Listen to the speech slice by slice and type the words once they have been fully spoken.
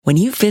When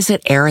you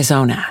visit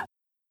Arizona,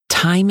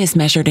 time is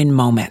measured in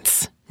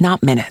moments,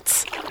 not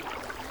minutes.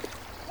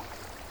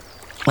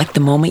 Like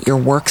the moment your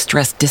work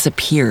stress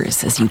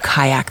disappears as you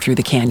kayak through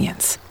the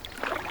canyons.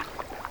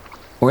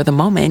 Or the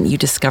moment you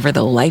discover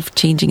the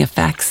life-changing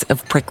effects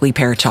of prickly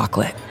pear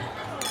chocolate.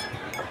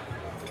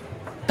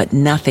 But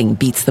nothing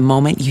beats the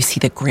moment you see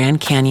the Grand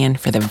Canyon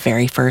for the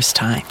very first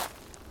time.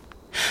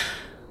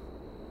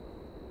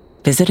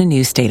 Visit a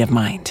new state of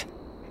mind.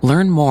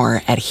 Learn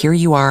more at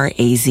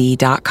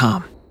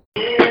hereyouareaz.com.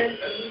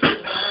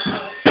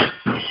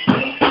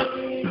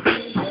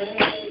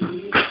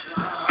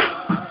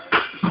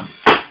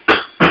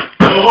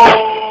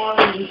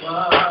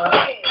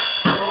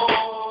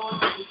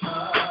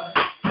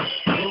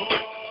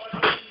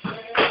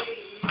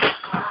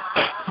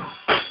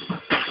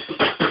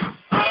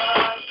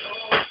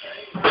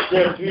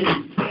 Yes, he.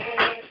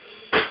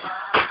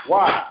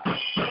 Why?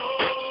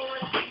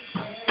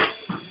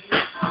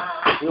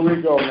 Here we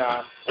go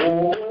now.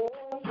 Oh,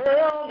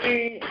 tell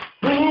me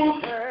who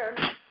can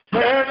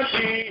stand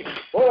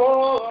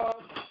before us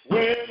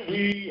when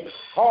we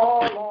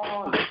call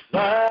on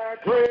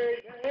that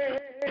great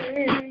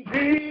name,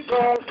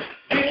 Jesus,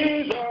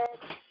 Jesus,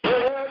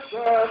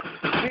 precious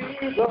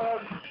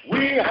Jesus.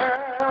 We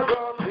have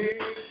the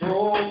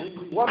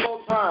victory. One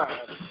more time.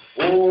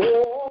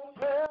 Oh,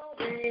 tell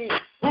me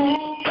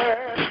who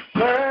can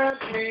stand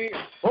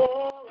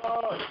before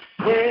us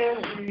when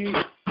we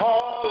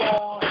call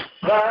on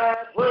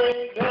that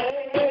great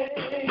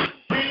name,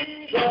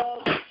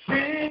 Jesus,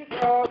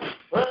 Jesus,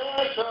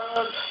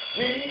 precious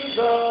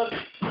Jesus.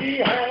 We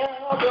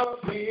have the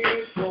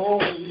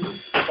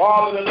victory.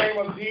 Father, in the name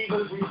of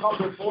Jesus, we come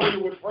before you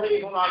with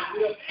praise on our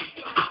lips,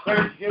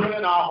 thanksgiving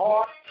in our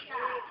heart.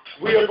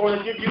 We are going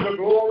to give you the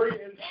glory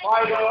in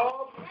spite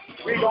of.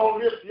 We're going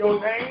to lift your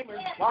name in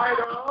spite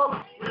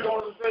of. We're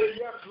going to say,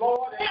 yes,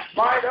 Lord, in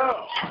spite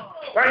of.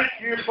 Thank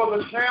you for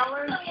the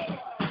challenge.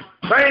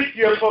 Thank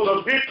you for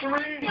the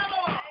victory.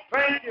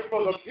 Thank you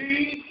for the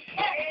peace.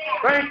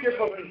 Thank you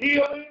for the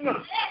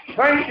healing.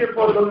 Thank you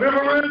for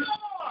deliverance.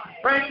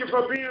 Thank you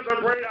for being the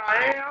great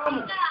I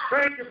am.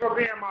 Thank you for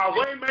being my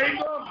way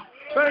maker.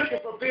 Thank you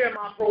for being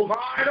my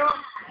provider.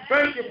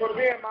 Thank you for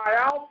being my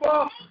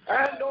Alpha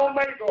and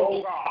Omega,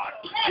 oh God.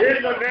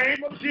 In the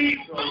name of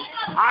Jesus,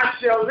 I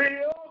shall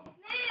live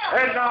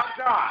and not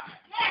die.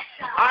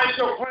 I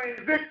shall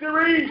claim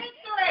victory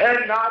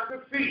and not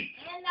defeat.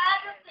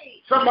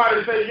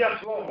 Somebody say,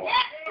 yes, Lord.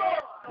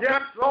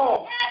 Yes,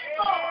 Lord.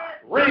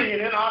 Ring it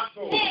in our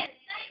soul.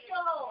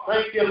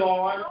 Thank you,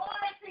 Lord.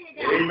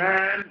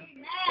 Amen.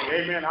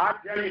 Amen. I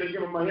tell you to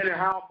give him a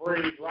anyhow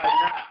praise right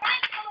now.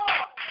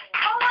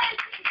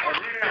 And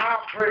anyhow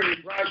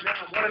praise right now.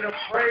 One of the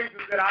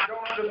praises that I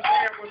don't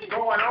understand what's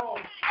going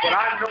on, but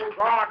I know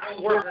God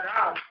will work it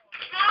out.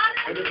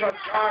 And because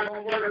God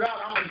will work it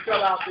out, I'm going to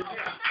sell out to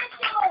him.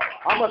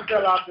 I'm going to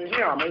sell out to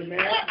him.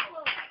 Amen.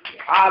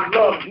 I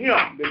love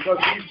him because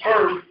he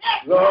first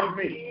loved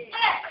me.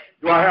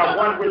 Do I have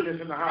one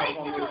witness in the house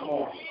on this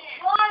morning?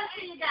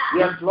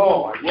 Yes,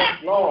 Lord.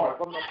 Yes, Lord.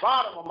 From the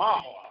bottom of my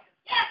heart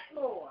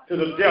to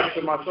the depths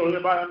of my soul.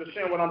 Everybody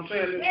understand what I'm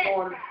saying this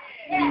morning?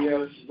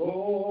 Yes,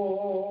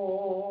 Lord.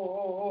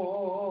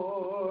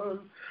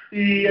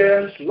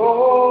 Yes,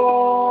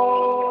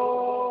 Lord.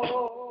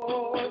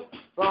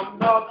 From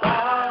the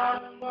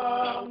bottom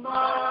of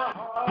my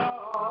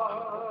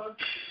heart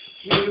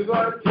to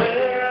the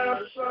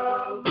depths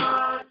of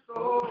my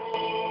soul.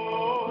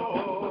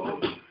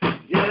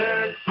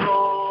 Yes,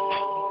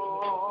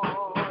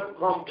 Lord.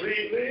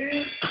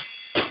 Completely.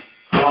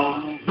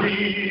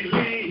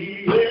 Completely.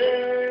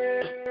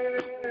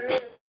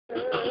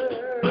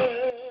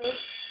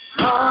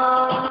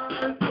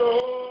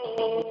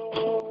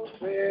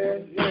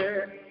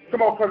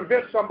 Come on,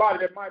 convince somebody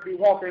that might be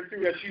walking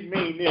through that you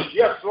mean this.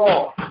 Yes,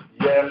 Lord.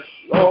 Yes,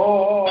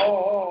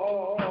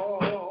 Lord.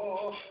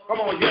 Come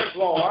on, yes,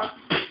 Lord.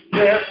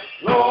 Yes,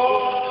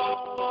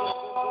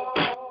 Lord.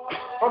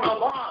 From the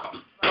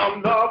bottom,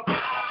 from the bottom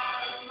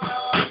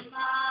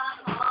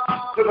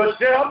to the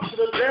depth, to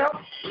the depth,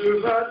 to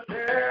the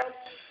depth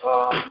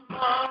of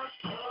my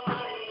soul.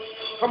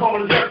 Come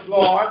on, yes,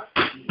 Lord.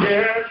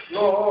 Yes,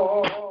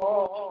 Lord.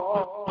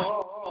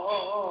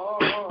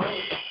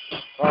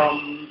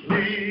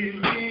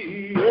 Completely,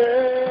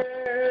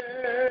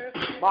 yes.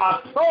 My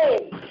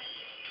soul.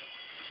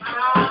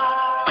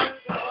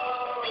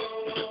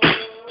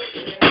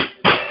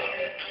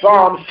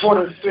 Psalms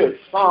 26,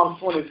 Psalm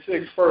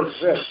 26, first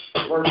verse.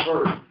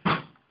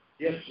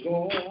 Yes,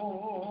 Lord.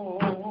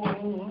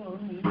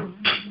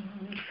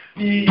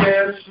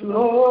 Yes,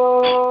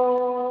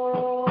 Lord.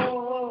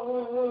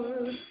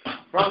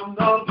 From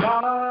the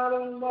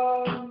bottom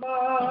of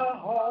my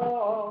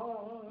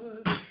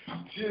heart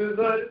to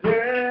the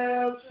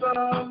depths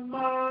of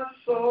my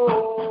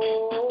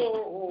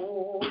soul.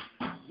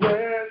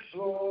 Yes,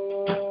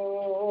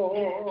 Lord.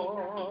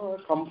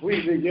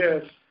 Completely,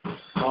 yes.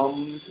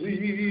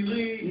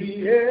 Completely,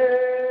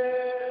 yes.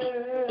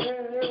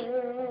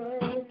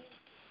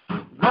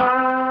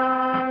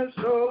 My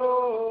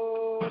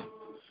soul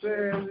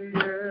says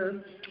yes.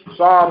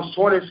 Psalms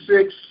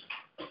 26,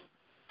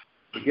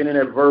 beginning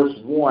at verse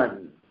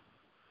 1.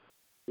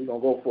 We're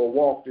going to go for a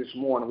walk this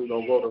morning. We're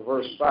going to go to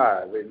verse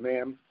 5.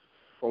 Amen.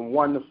 From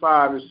 1 to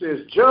 5, it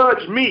says,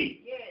 Judge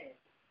me,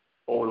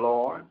 O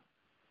Lord,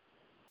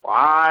 for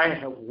I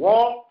have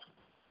walked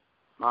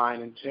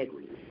mine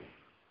integrity.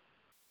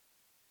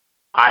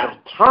 I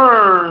have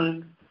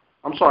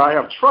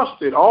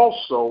trusted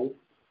also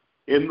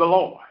in the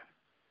Lord.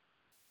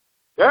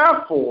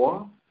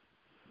 Therefore,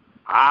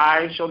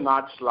 I shall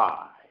not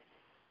slide.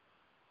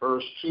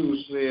 Verse 2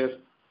 says,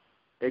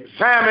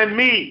 Examine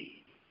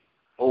me,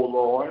 O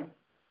Lord,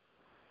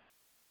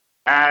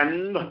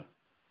 and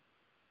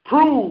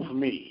prove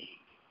me.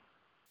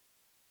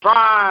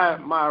 Try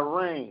my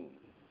reins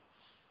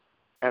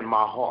and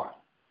my heart.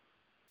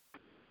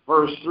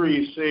 Verse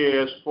 3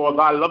 says, For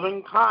thy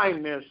loving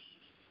kindness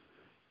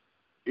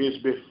is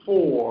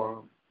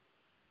before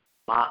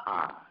my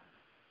eyes.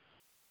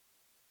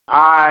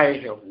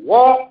 I have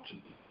walked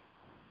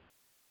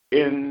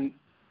in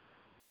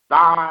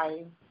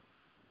thy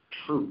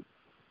truth.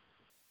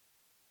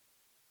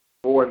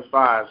 4 and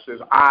 5 says,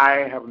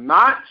 I have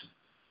not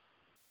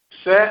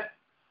sat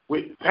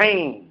with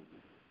vain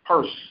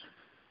persons,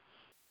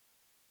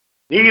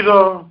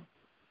 neither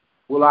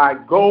will I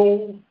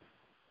go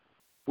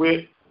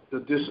with the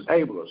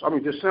dissemblers.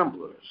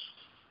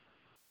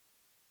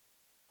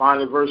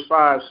 Finally, verse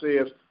 5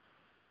 says,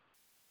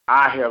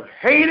 I have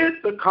hated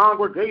the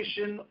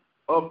congregation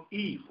of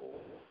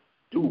evil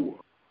doers,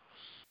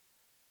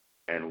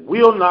 and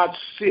will not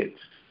sit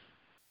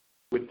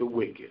with the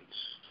wicked.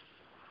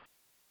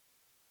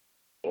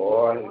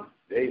 Boy,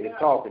 David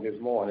talking this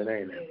morning,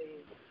 ain't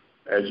it?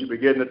 As you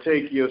begin to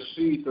take your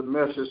seat, the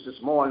message this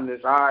morning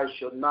is, I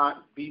shall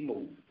not be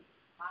moved.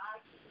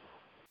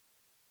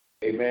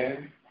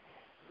 Amen.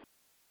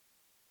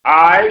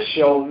 I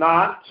shall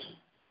not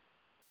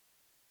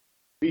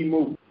be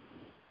moved.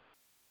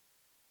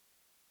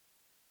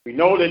 We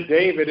know that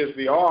David is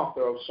the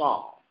author of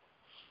Psalms.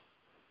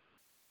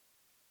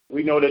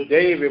 We know that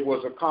David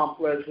was a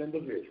complex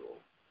individual,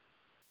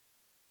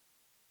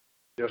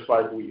 just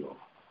like we are.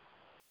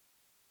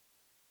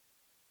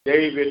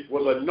 David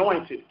was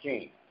anointed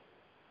king.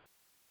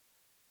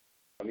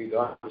 I need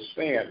to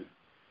understand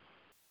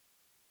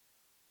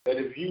that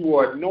if you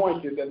were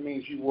anointed, that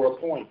means you were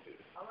appointed.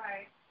 All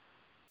right.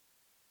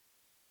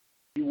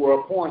 You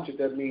were appointed,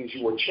 that means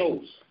you were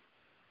chosen.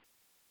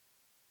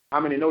 How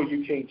many know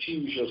you can't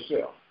choose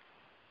yourself?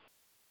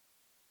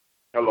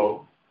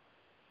 Hello?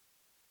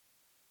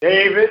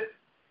 David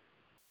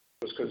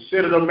was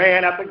considered a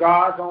man after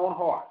God's own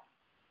heart.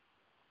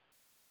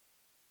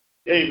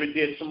 David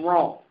did some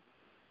wrong.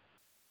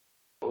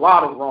 A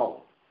lot of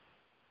wrong.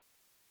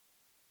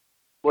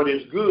 But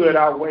his good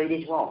outweighed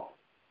his wrong.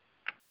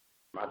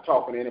 I'm not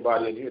talking to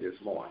anybody in here this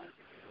morning.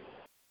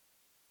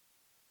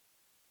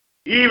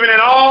 Even in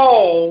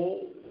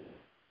all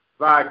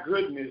thy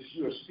goodness,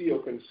 you are still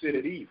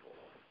considered evil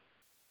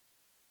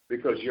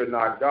because you're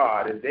not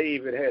God. And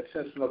David had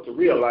sense enough to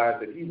realize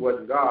that he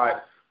wasn't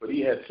God, but he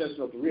had sense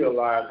enough to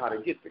realize how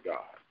to get to God.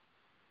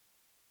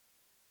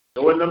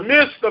 So in the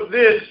midst of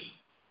this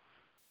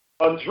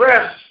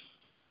address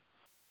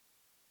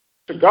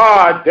to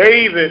God,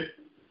 David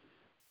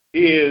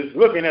is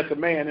looking at the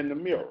man in the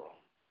mirror.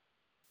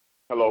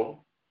 Hello?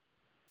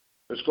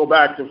 Let's go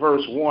back to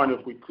verse 1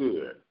 if we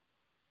could.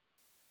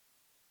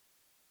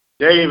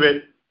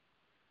 David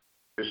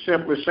is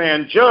simply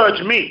saying,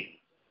 judge me.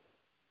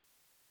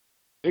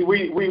 See,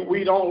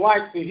 we don't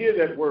like to hear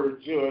that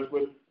word judge,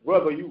 but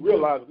whether you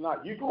realize or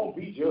not, you're going to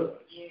be judged.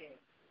 Yeah.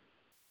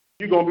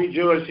 You're going to be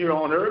judged here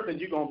on earth, and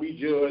you're going to be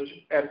judged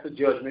at the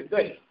judgment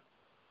day.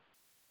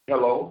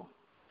 Hello?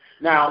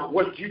 Now,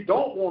 what you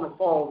don't want to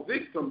fall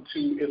victim to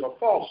is a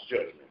false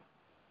judgment.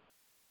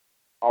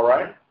 All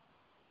right?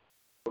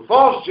 The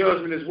false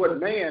judgment is what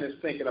man is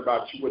thinking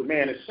about you, what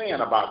man is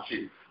saying about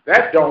you.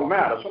 That don't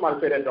matter.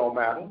 Somebody say that don't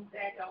matter.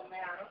 That don't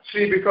matter.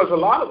 See, because a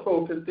lot of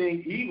folks can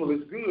think evil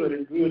is good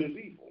and good is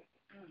evil.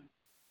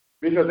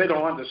 Because they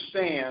don't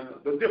understand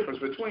the difference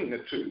between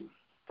the two.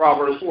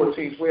 Proverbs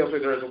 14:12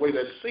 says there is a way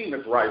that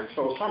seemeth right.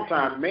 So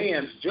sometimes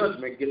man's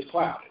judgment gets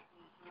clouded.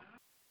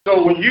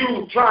 So when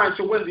you trying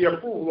to win the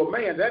approval of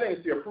man, that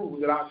ain't the approval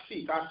that I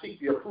seek. I seek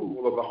the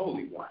approval of the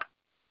Holy One.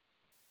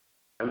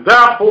 And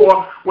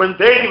therefore, when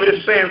David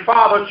is saying,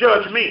 Father,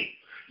 judge me,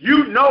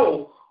 you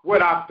know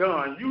what I've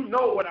done. You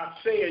know what I've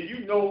said.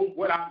 You know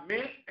what I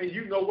meant, and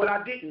you know what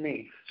I didn't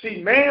mean.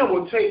 See, man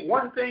will take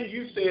one thing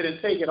you said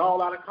and take it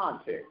all out of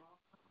context.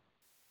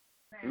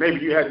 Maybe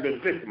you hadn't been a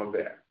victim of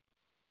that.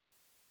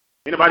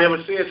 Anybody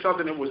ever said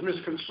something that was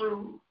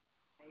misconstrued?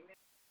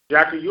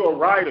 Jackie, you're a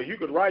writer. You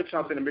could write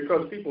something, and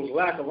because of people's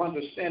lack of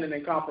understanding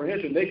and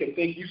comprehension, they could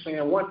think you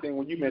saying one thing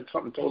when you meant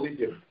something totally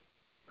different.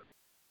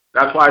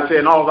 That's why I say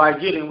in all thy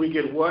getting, we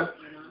get what?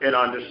 And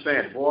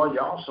understand. Boy,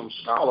 y'all some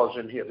scholars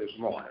in here this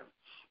morning.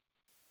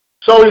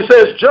 So he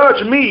says,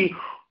 judge me,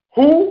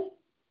 who?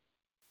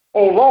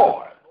 O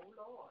Lord.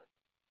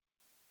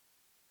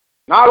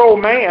 Not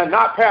old man,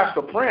 not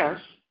Pastor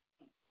Prince.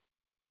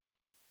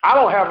 I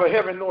don't have a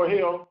heaven nor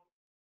hell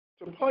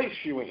to place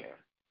you in.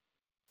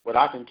 But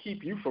I can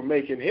keep you from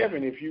making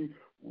heaven if you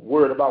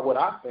worried about what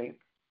I think.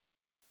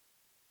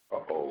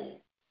 Uh-oh.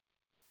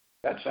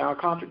 That sounds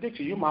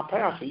contradictory. You're my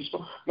pastor.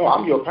 No,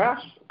 I'm your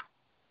pastor.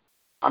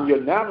 I'm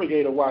your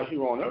navigator while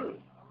here on earth.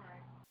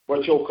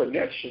 But your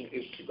connection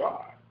is to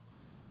God.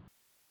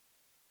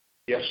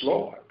 Yes,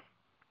 Lord.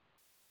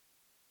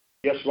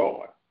 Yes,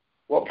 Lord.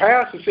 Well,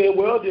 pastor said,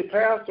 well,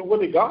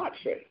 what did God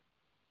say?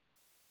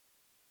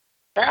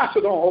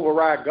 Pastor don't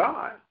override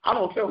God. I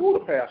don't care who the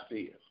pastor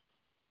is.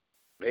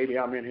 Maybe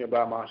I'm in here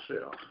by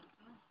myself.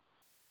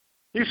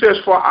 He says,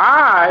 for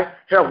I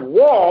have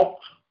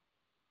walked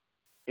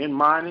in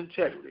mine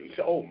integrity. He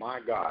said, oh, my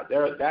God,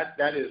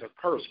 that is a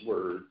curse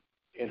word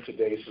in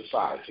today's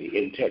society,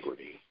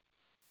 integrity.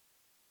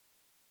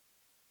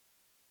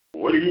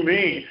 What do you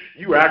mean?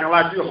 You acting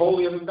like you're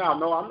holier than thou.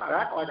 No, I'm not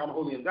acting like I'm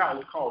holier than thou.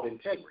 It's called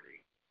integrity.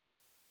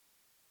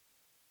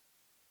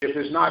 If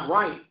it's not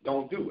right,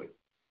 don't do it.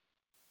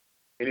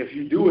 And if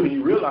you do it and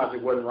you realize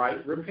it wasn't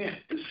right, repent.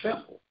 It's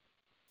simple.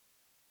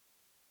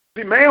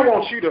 See, man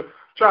wants you to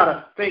try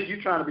to think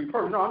you're trying to be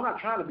perfect. No, I'm not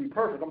trying to be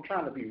perfect. I'm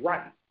trying to be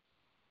right.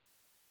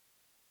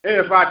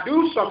 And if I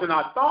do something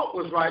I thought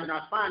was right and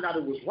I find out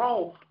it was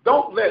wrong,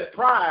 don't let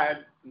pride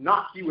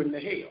knock you into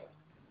hell.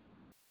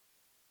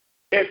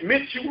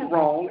 Admit you were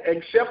wrong,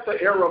 accept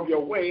the error of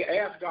your way,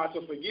 ask God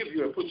to forgive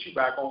you and put you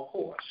back on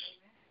course.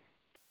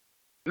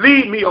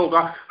 Lead me, oh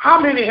God. How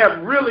many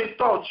have really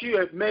thought you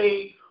had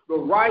made the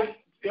right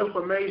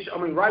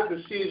right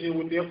decision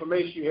with the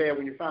information you had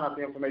when you found out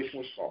the information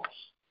was false?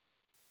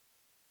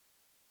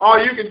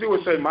 All you can do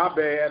is say, my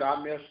bad,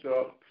 I messed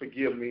up,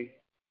 forgive me,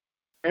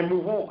 and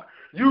move on.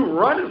 You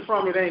running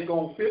from it ain't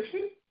going to fix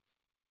it.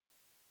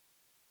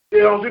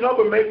 It don't do nothing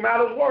but make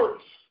matters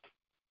worse.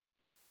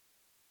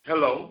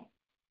 Hello?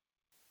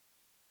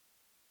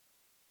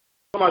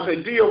 Somebody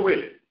say, deal with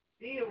it.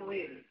 Deal with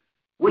it.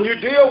 When you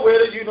deal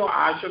with it, you know,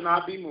 I shall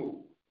not be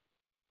moved.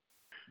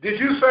 Did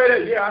you say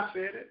that? Yeah, I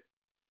said it.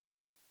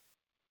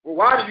 Well,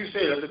 why did you say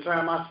it? At the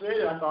time I said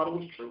it, I thought it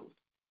was true.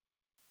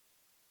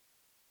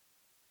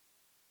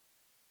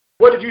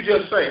 What did you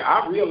just say?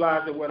 I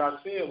realized that what I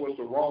said was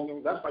the wrong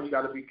thing. That's why you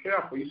got to be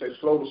careful. You say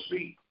slow to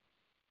speak.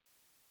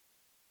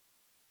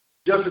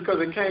 Just because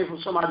it came from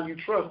somebody you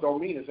trust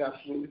don't mean it's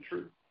absolutely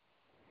true.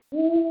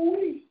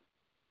 Ooh-wee.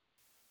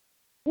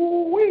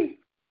 Ooh-wee.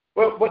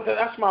 But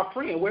that's my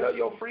friend. Well,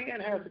 your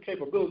friend has the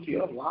capability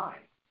of lying.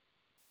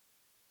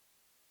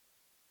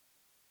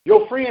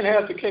 Your friend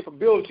has the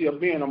capability of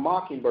being a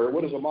mockingbird.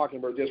 What is a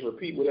mockingbird? Just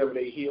repeat whatever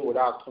they hear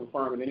without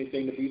confirming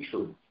anything to be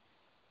true.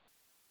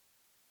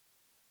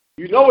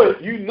 You know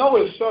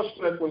it's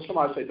suspect when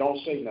somebody say, don't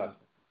say nothing.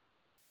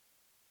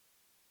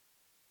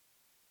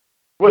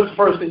 What's the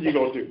first thing you're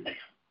going to do?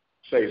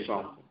 Say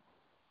something.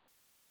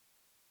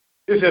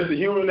 It's just the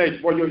human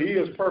nature. Boy, your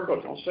ears perk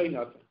up. Don't say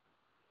nothing.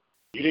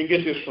 You didn't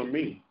get this from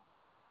me.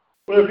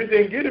 Well, if you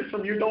didn't get it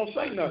from you, don't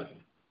say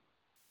nothing.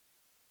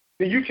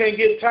 Then you can't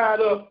get tied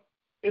up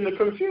in the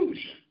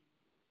confusion.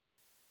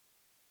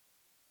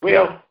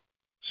 Well,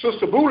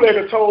 Sister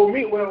Bootlegger told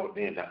me, well,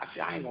 then I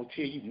said, I ain't going to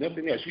tell you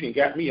nothing else. You didn't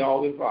got me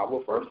all involved.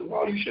 Well, first of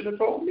all, you should have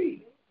told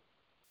me.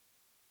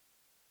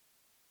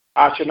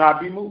 I should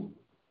not be moved.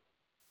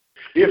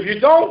 If you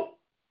don't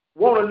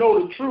want to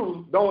know the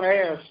truth, don't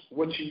ask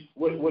what you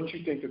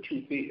think the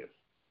truth is.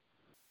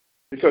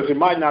 Because it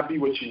might not be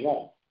what you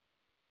want.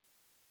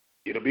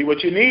 It'll be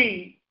what you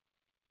need,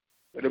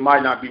 but it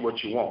might not be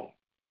what you want.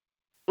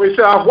 So he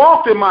said, I've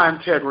walked in my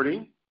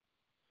integrity.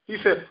 He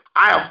said,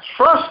 I have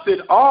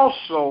trusted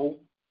also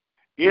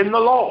in the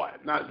Lord.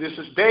 Now, this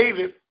is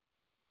David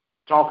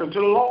talking to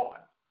the Lord.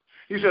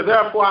 He said,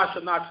 therefore I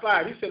shall not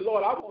slide. He said,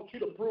 Lord, I want you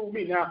to prove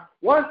me. Now,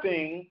 one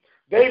thing,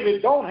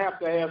 David don't have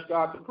to ask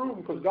God to prove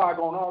him because God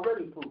going to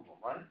already prove him,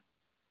 right?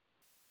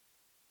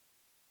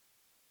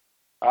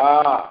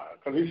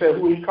 Because he said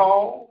who he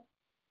called,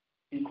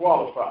 he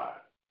qualified.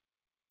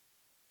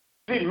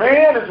 See,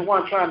 man is the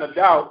one trying to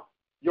doubt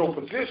your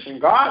position.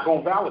 God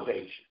going to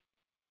validate you.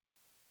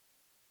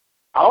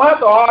 I don't have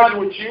to argue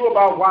with you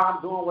about why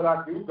I'm doing what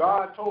I do.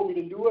 God told me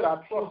to do it. I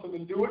trust him to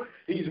do it.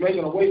 He's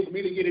making a way for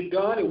me to get it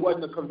done. It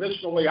wasn't the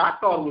conventional way I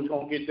thought it was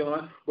going to get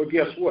done, but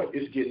guess what?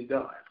 It's getting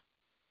done.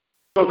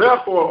 So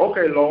therefore,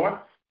 okay, Lord,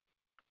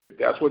 if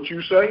that's what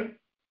you say,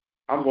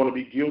 I'm going to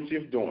be guilty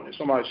of doing it.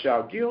 Somebody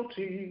shout,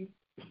 guilty.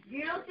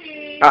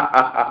 Guilty.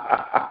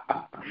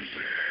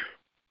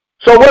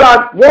 So what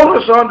I want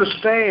us to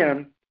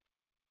understand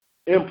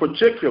in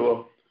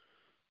particular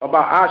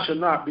about I shall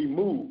not be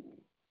moved,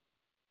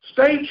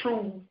 stay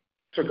true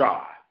to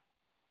God.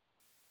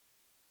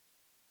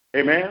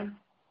 Amen?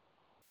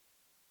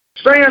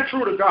 Staying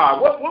true to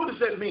God. What does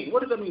that mean?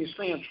 What does that mean,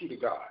 staying true to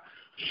God?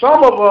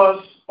 Some of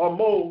us are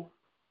more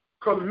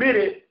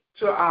committed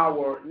to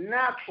our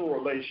natural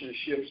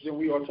relationships than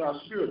we are to our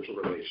spiritual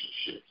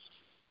relationships.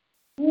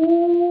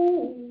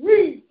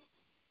 Woo-wee.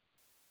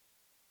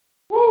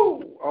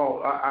 Woo!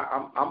 Oh,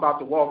 I'm about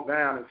to walk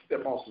down and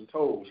step on some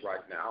toes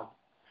right now.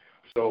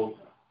 So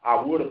I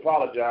would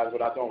apologize,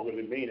 but I don't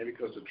really mean it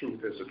because the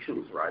truth is the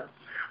truth, right?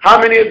 How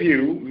many of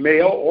you,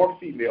 male or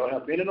female,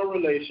 have been in a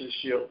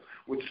relationship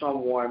with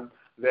someone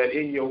that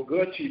in your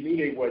gut you knew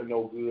they wasn't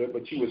no good,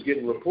 but you was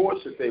getting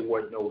reports that they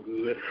wasn't no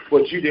good,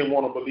 but you didn't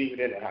want to believe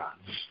it anyhow?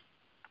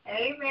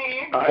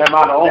 Amen. Am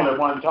I the only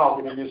one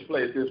talking in this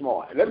place this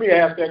morning? Let me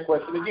ask that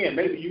question again.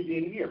 Maybe you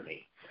didn't hear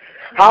me.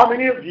 How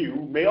many of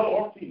you, male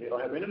or female,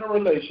 have been in a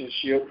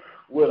relationship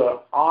with an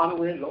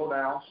ornery,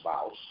 low-down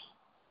spouse,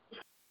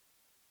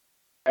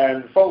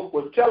 and folk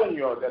were telling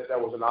you that there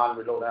was an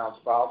ornery, low-down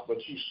spouse, but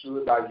you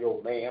stood by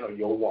your man or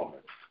your woman?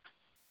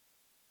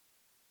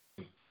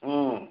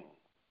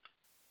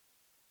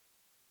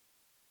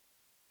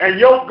 And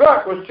your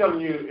gut was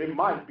telling you it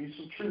might be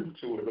some truth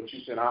to it, but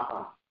you said,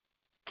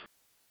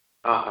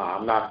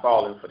 I'm not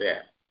falling for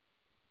that.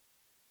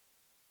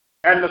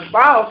 And the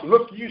spouse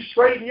looked you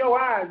straight in your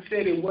eye and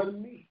said it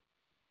wasn't me.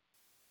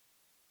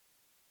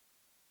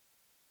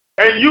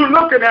 And you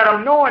looking at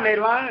them knowing they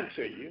lying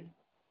to you,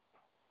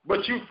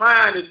 but you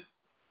find that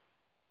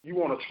you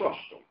want to trust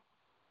them.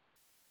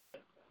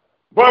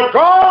 But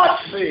God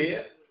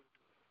said,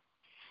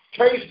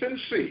 taste and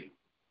see,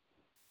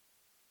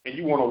 and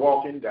you want to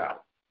walk in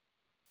doubt.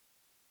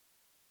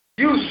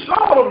 You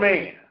saw the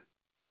man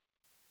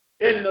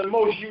in the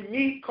most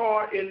unique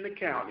car in the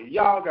county.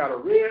 Y'all got a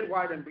red,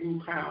 white, and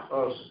blue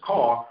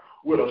car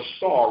with a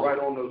star right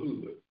on the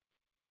hood.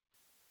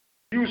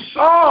 You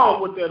saw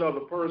him with that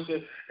other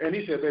person, and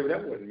he said, baby,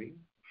 that wasn't me.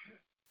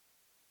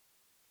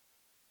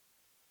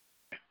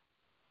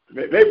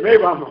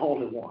 Maybe I'm the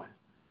only one.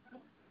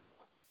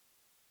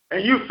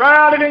 And you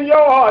found it in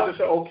your heart to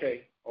say,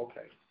 okay,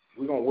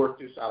 we're going to work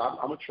this out.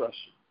 I'm going to trust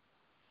you.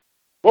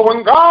 But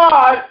when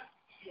God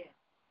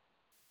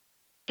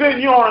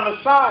sent you on an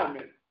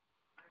assignment,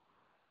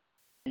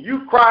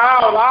 you cry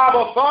out,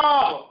 Abba,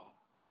 Father.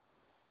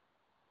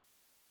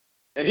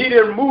 And he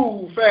didn't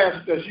move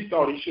fast as you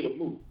thought he should have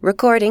moved.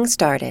 Recording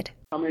started.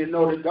 I mean,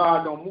 know that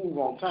God don't move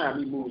on time.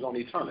 He moves on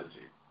eternity.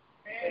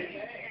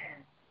 Amen.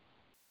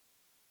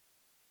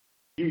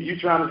 You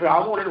trying to say,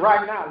 I want it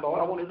right now, Lord.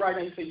 I want it right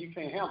now. You say you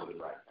can't handle it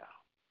right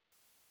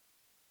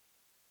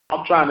now.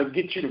 I'm trying to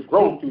get you to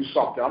grow through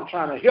something. I'm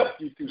trying to help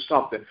you through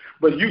something.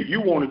 But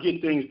you want to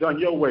get things done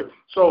your way.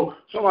 So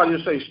somebody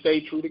just say,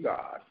 stay true to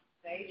God.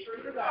 Stay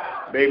true to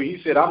God. Baby,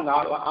 he said, I'm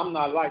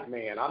not like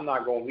man. I'm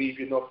not going to leave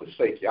you nor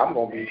forsake you. I'm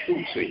going to be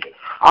true to you.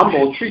 I'm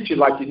going to treat you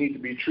like you need to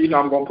be treated.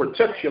 I'm going to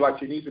protect you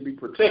like you need to be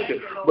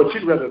protected. But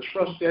you'd rather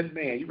trust that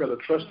man. You'd rather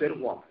trust that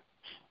woman.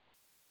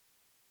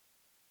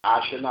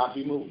 I should not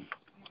be moved.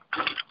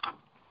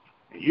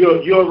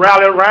 You'll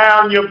rally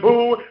around your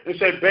boo and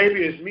say,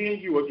 baby, it's me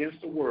and you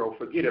against the world.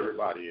 Forget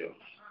everybody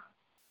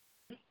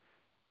else.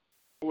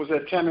 What was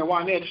that? Tammy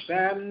Wynette,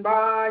 stand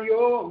by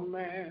your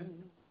man.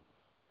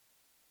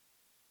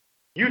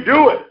 You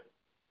do it.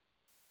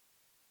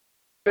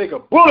 Take a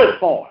bullet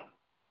for him.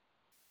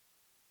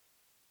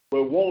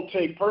 But won't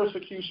take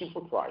persecution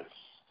for Christ.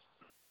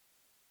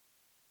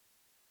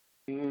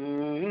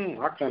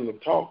 I come to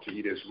talk to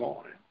you this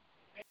morning.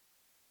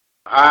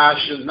 I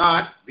should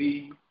not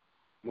be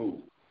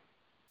moved.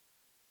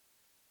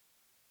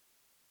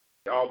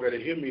 Y'all better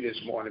hear me this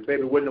morning.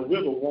 Baby, when the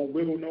wiggle won't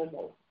wiggle no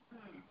more.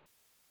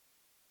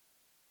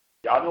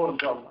 Y'all know what I'm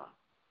talking about.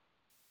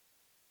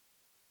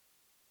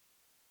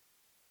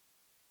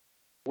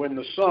 When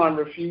the sun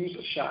refuses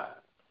to shine,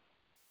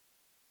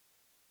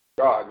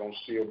 God gonna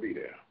still be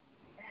there.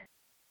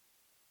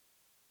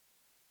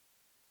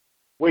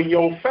 When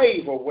your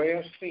favor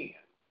wears thin,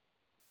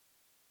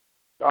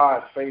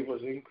 God's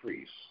favors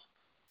increase.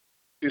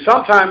 See,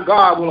 sometimes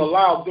God will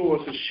allow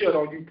doors to shut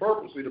on you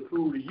purposely to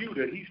prove to you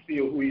that he's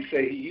still who he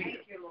say he is.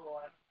 Thank you,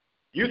 Lord.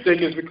 You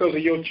think it's because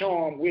of your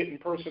charm, wit,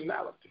 and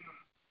personality.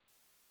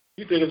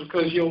 You think it's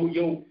because of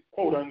your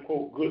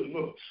quote-unquote good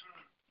looks.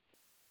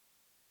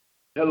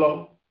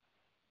 Hello?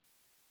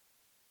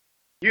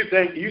 You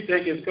think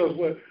it's because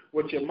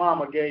what your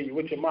mama gave you,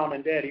 what your mom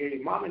and daddy gave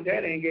you. Mom and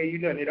daddy ain't gave you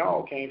nothing. It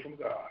all came from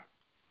God.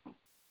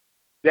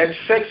 That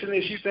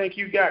sexiness you think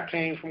you got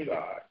came from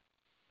God.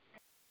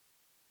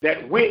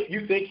 That wit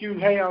you think you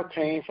have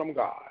came from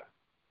God.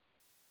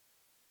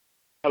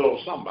 Hello,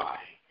 somebody.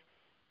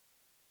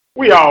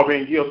 We all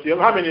been guilty of.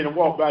 How many didn't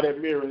walk by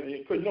that mirror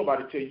and couldn't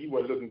nobody tell you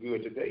wasn't looking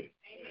good today?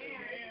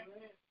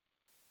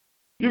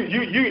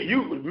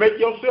 You make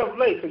yourself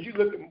late because you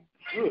looking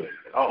good.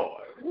 Oh,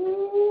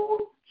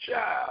 ooh,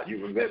 child, you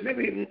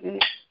maybe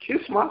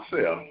kiss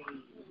myself,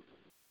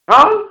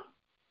 huh?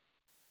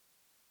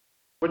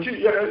 But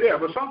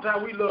but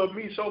sometimes we love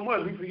me so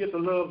much we forget to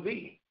love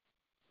thee.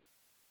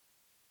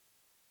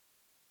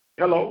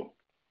 Hello?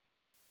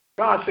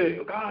 God said,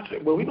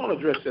 well, we're going to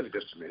address that in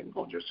just a minute. We're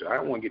going to address that. I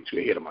don't want to get too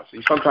ahead of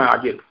myself. Sometimes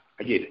I get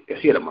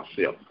ahead of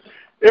myself.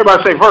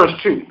 Everybody say verse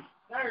 2.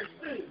 Verse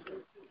 2.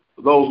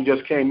 For those who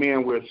just came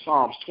in with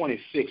Psalms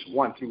 26,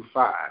 1 through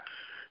 5.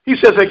 He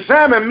says,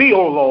 examine me,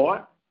 O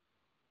Lord,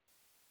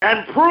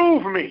 and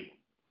prove me.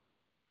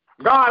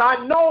 God,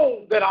 I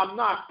know that I'm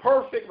not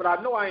perfect, but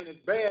I know I ain't as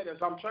bad as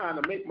I'm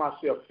trying to make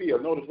myself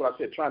feel. Notice what I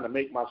said, trying to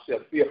make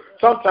myself feel.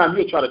 Sometimes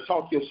you'll try to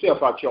talk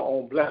yourself out your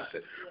own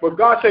blessing. But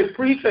God says,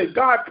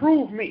 God,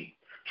 prove me.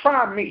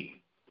 Try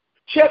me.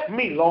 Check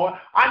me, Lord.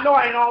 I know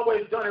I ain't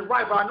always done it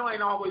right, but I know I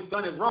ain't always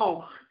done it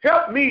wrong.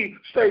 Help me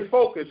stay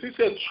focused. He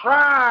said,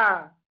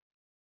 try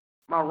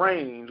my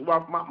reigns,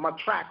 my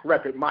track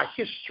record, my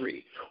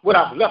history, what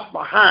I've left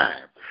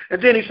behind.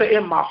 And then he said,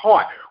 in my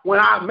heart, when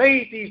I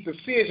made these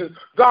decisions,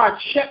 God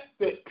checked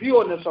the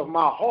pureness of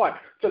my heart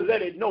to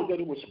let it know that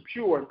it was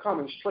pure and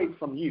coming straight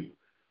from you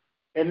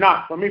and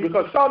not from me.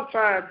 Because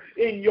sometimes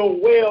in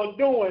your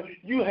well-doing,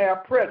 you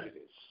have prejudice.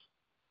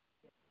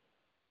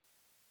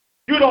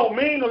 You don't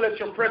mean to let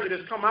your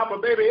prejudice come out,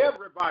 but baby,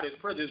 everybody's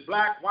prejudice.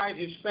 Black, white,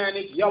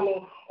 Hispanic,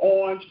 yellow,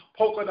 orange,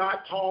 polka dot,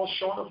 tall,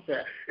 short, or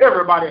fat.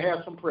 Everybody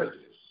has some prejudice.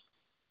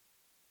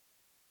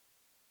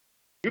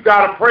 You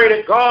got to pray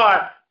that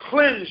God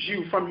cleanse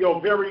you from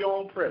your very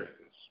own prejudice.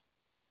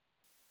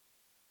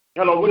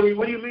 Hello, what do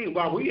you mean?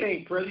 Well, we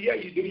ain't prejudiced. Yeah,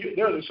 you do.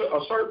 There's a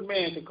certain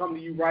man can come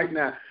to you right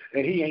now,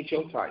 and he ain't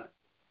your type.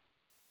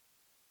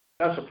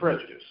 That's a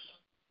prejudice.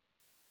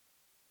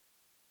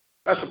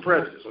 That's a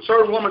prejudice. A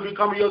certain woman can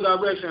come in your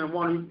direction and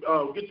want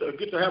to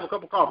get to have a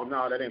cup of coffee.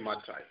 No, that ain't my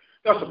type.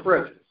 That's a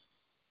prejudice.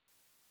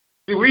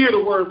 See, we hear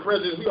the word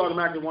prejudice, we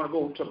automatically want to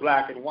go to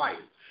black and white.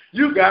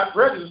 You got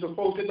prejudice of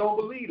folks that don't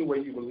believe the way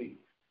you believe.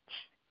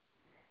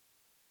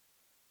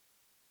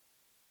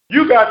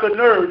 You got the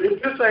nerve.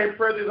 If this ain't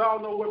prejudice, I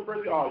don't know what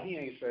prejudice. Oh, he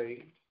ain't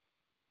saved.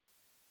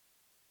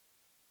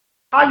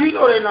 How you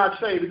know they're not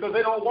saved? Because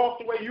they don't walk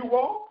the way you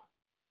walk.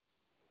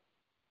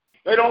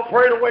 They don't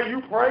pray the way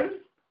you pray.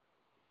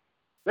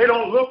 They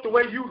don't look the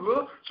way you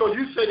look, so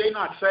you say they're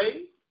not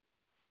saved?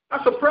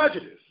 That's a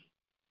prejudice.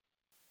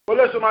 But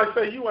let somebody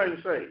say you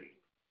ain't saved.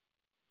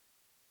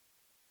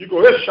 You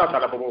go, yes,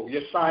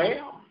 I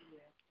am.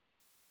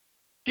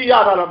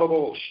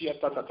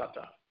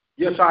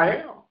 Yes, I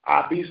am.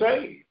 I be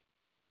saved.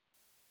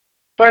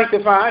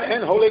 Sanctified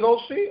and Holy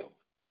Ghost filled.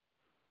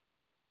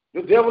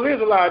 The devil is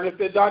a liar, and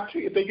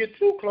if they get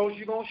too close,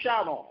 you're going to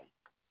shout on them.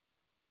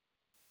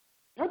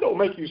 That don't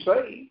make you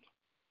saved.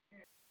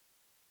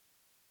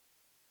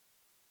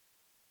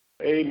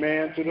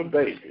 Amen to the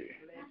baby.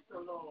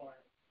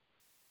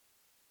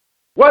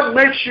 What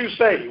makes you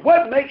saved?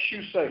 What makes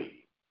you saved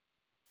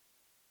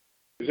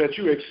is that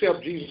you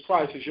accept Jesus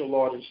Christ as your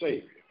Lord and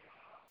Savior.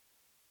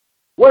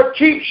 What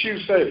keeps you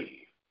saved?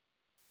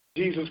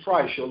 Jesus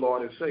Christ, your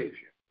Lord and Savior.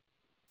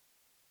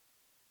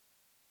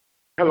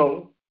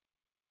 Hello?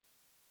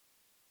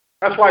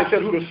 That's why he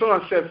said, who the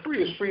Son set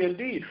free is free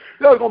indeed.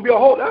 There's going to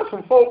be there's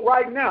some folk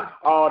right now.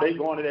 Oh, they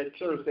going to that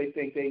church. They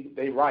think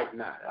they right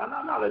now.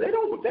 No, they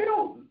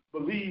don't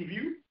believe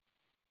you.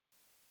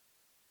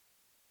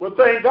 Well,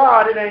 thank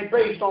God it ain't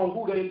based on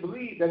who they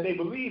believe, that they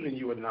believe in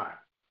you or not.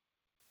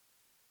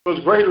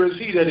 Because greater is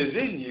he that is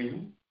in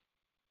you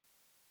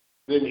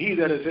than he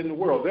that is in the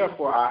world.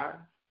 Therefore, I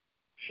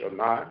shall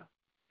not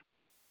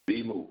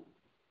be moved.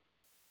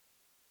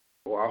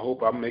 Well, I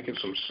hope I'm making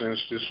some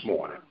sense this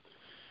morning.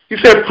 He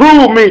said,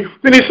 prove me.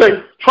 Then he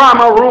said, try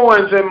my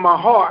ruins in my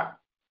heart.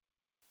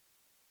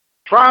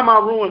 Try my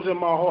ruins in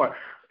my heart.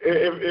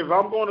 If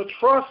I'm going to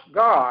trust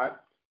God,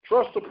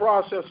 trust the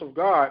process of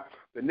God,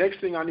 the next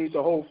thing I need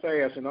to hold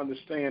fast and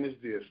understand is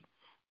this,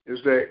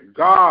 is that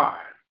God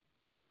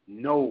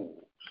knows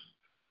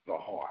the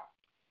heart.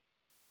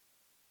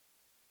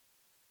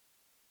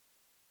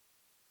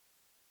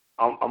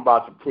 I'm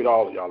about to put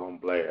all of y'all on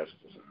blast.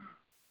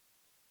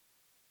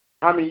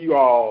 How many of you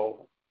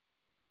all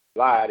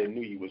lied and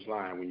knew you was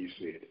lying when you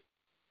said it?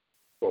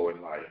 Go in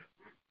life.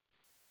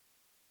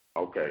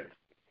 Okay.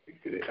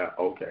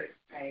 Okay.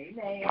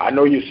 Amen. I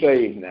know you're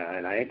saved now,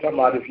 and I ain't talking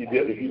about if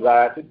you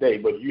lied today,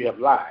 but you have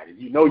lied,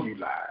 and you know you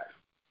lied.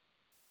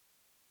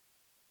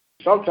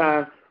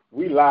 Sometimes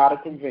we lie to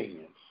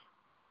convenience.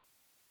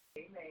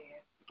 Amen.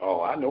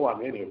 Oh, I know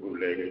I'm in here,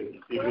 bootlegger.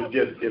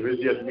 If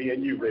it's just me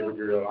and you, baby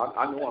girl,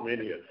 I know I'm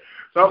in here.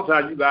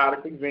 Sometimes you lie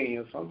to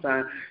convenience.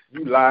 Sometimes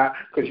you lie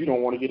because you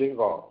don't want to get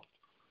involved.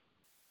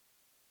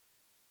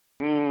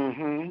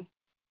 Mm-hmm.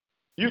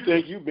 You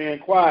think you being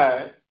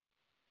quiet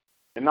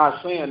and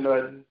not saying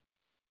nothing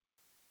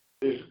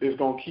is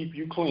going to keep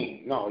you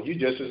clean. No, you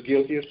just as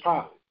guilty as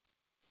Pilate.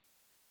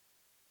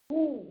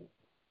 Ooh.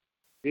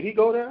 Did he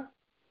go there?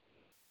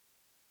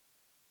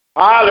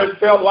 Pilate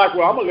felt like,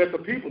 well, I'm going to let the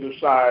people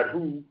decide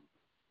who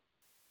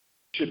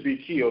should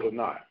be killed or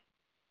not.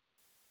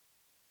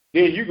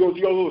 Then you go to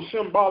your little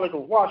symbolic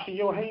of washing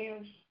your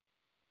hands.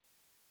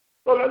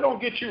 So that don't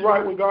get you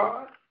right with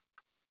God.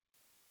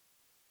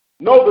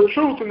 Know the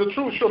truth, and the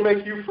truth shall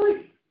make you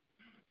free.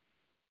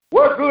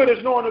 What good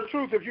is knowing the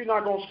truth if you're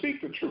not going to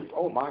speak the truth?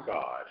 Oh, my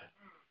God.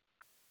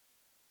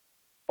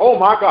 Oh,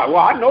 my God. Well,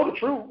 I know the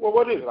truth. Well,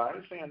 what is it? I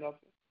ain't saying nothing.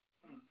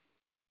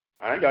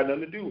 I ain't got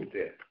nothing to do with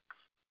that.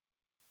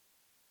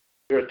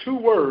 There are two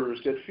words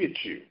that fit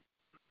you.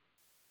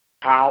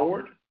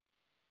 Coward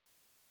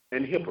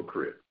and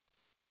hypocrite.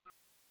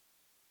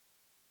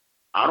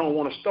 I don't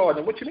want to start.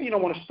 And what you mean you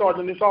don't want to start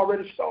when it's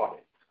already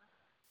started?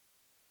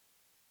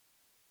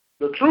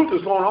 The truth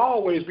is going to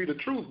always be the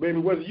truth, baby,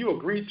 whether you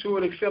agree to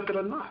it, accept it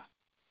or not.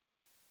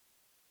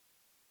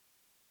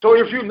 So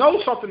if you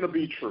know something to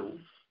be true,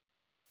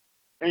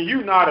 and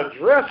you not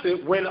address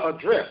it when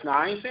addressed. Now,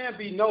 I ain't saying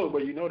be no,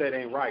 but you know that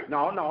ain't right.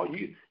 No,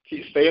 you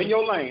stay in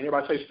your lane.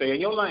 Everybody say stay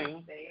in your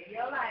lane. Stay in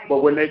your lane.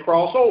 But when they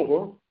cross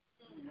over,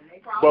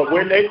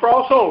 when they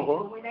cross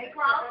over,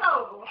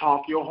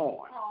 honk your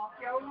horn. Honk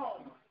your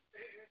horn.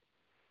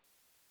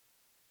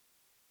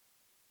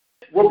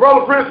 Well,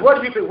 Brother Prince, what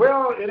do you think?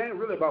 Well, it ain't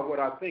really about what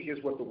I think.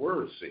 It's what the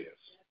Word says.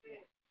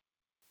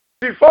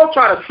 See, folks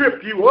try to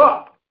trip you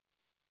up.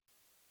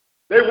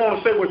 They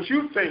want to say what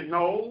you think.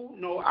 No,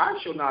 I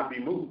shall not be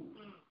moved.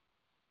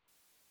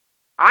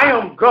 I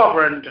am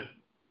governed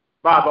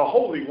by the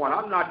Holy One.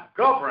 I'm not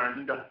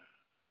governed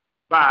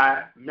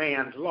by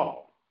man's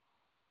law.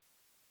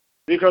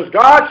 Because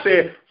God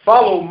said,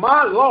 follow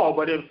my law,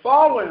 but in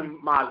following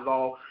my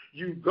law,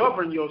 you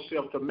govern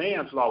yourself to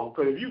man's law.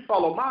 Because if you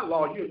follow my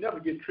law, you'll never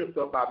get tripped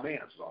up by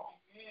man's law.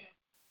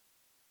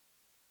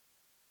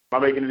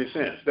 Am I making any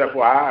sense?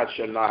 Therefore, I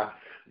shall not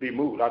be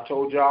moved. I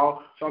told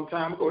y'all some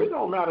time ago, it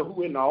don't matter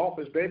who in the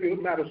office, baby.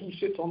 It matters who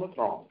sits on the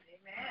throne.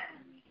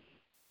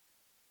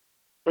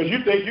 Because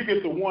you think you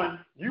get the one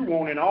you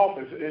want in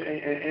office, and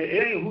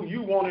it ain't who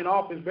you want in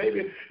office,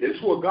 baby. It's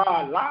who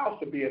God allows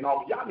to be in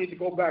office. Y'all need to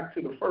go back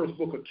to the first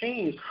book of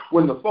Kings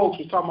when the folks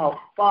were talking about,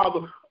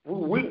 Father,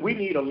 we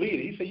need a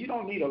leader. He said, you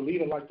don't need a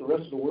leader like the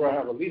rest of the world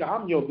have a leader.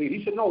 I'm your leader.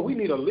 He said, no, we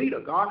need a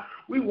leader, God.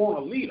 We want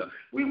a leader.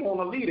 We want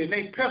a leader. And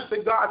they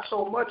pestered God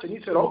so much, and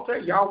he said, okay,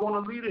 y'all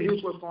want a leader?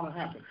 Here's what's going to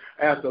happen.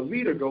 As the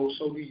leader goes,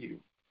 so do you.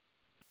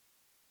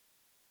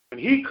 When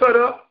he cut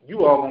up,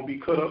 you all going to be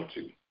cut up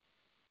too.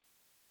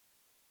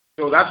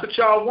 So that's what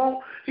y'all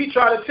want. He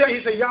tried to tell you,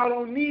 he said, y'all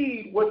don't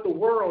need what the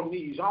world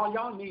needs. All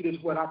y'all need is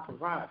what I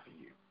provide for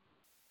you.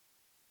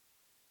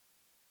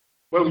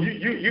 Well,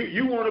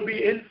 you want to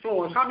be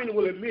influenced. How many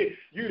will admit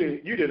you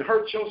didn't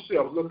hurt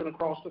yourself looking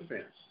across the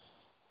fence?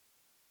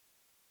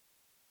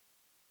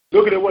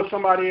 Looking at what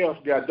somebody else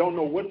got, don't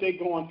know what they're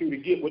going through to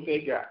get what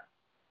they got.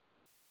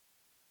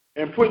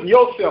 And putting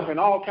yourself in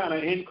all kind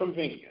of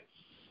inconvenience.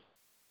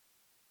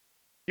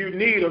 You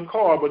need a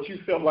car, but you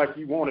felt like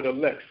you wanted a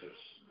Lexus.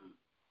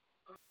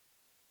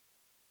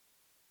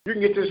 You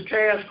can get this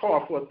cash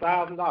car for $1,000.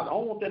 I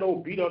don't want that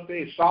old beat up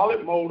there,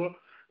 solid motor.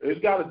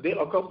 It's got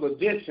a couple of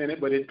dents in it,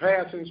 but it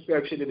passed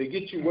inspection and it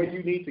gets you where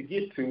you need to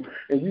get to,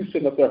 and you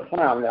sitting up there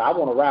frowning. I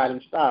want to ride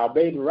in style.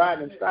 Baby,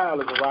 riding in style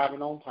is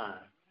arriving on time.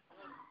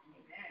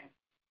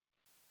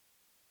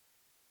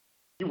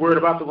 You worried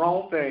about the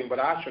wrong thing, but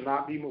I shall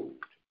not be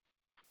moved.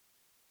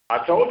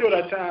 I told you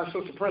that time,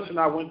 Sister Prince and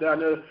I went down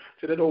there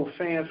to that old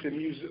fancy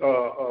music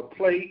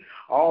play,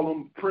 all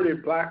them pretty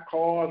black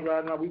cars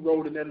right now. We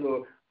rode in that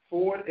little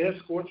Ford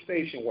Escort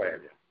station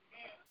wagon.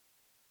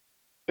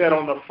 Sat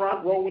on the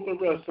front row with the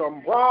rest of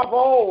them.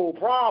 Bravo,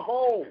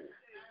 bravo.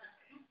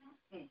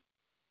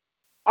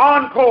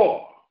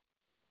 Encore.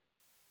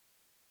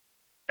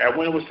 And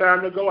when it was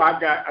time to go,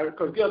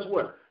 because guess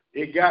what?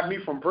 It got me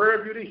from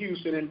Prairie View to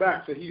Houston and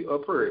back to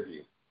Prairie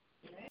View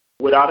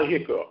without a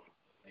hiccup.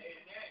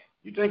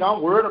 You think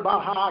I'm worried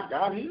about how I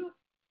got here?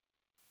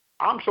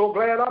 I'm so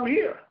glad I'm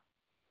here.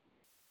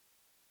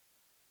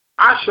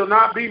 I shall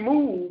not be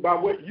moved by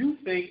what you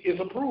think is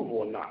approval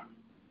or not.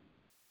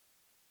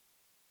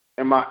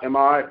 Am I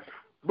right?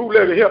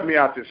 Bootlegger, help me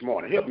out this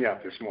morning.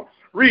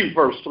 Read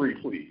verse 3,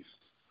 please.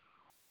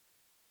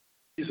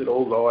 He said, oh,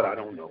 Lord, I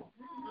don't know.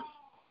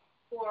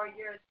 For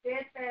your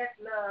steadfast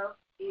love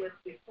is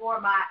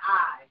before my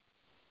eyes.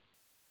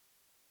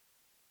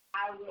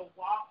 I will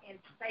walk in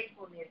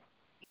faithfulness.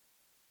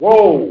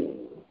 Whoa.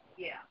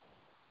 Yeah.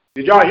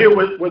 Did y'all hear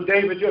what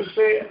David just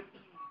said?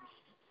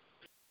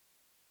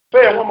 Say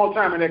it one more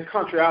time in that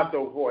country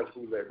outdoor voice,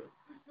 Bootlegger.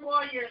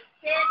 For your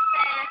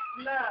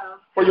steadfast love.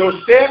 For your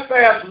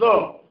steadfast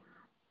love.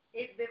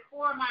 Is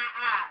before my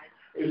eyes.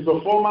 Is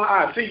before my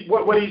eyes. See,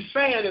 what he's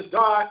saying is,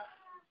 God,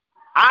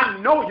 I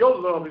know your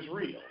love is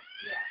real. Yeah.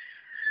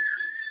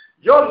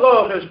 Your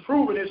love has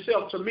proven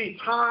itself to me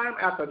time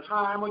after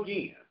time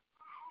again.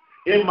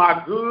 In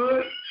my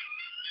good,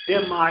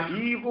 in my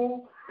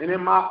evil, and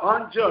in my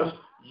unjust,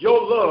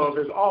 your love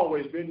has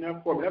always been there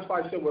for me. That's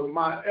why I said,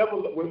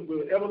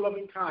 with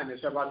ever-loving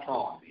kindness have I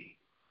drawn thee.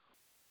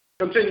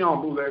 Continue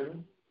on, Bootlegger.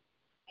 And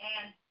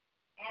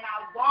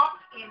I walk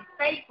in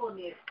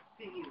faithfulness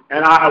to you.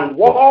 And I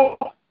walk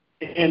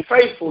in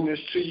faithfulness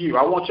to you.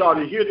 I want y'all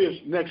to hear this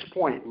next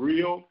point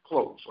real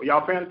close. Are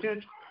y'all paying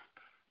attention?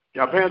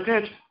 Y'all paying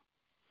attention?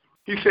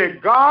 He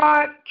said,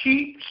 God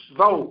keeps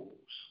those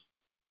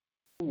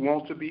who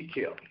want to be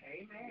kept.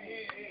 Amen.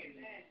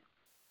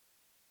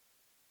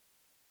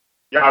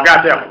 Y'all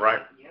got that one,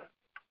 right? Yep.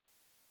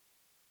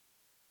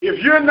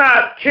 If you're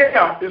not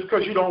kept, it's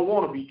because you don't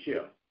want to be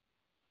kept.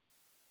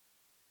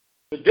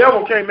 The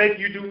devil can't make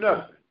you do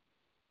nothing.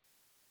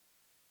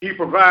 He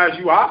provides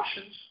you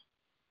options,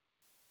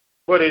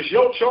 but it's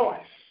your choice.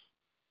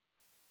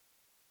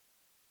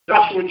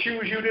 Joshua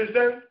choose you this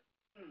day.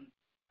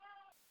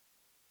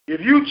 If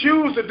you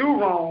choose to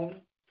do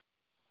wrong,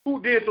 who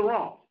did the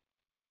wrong?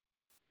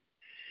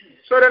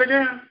 Say that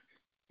again?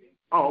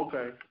 Oh,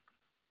 okay.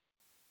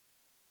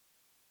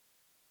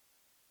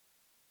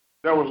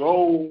 There was an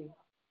old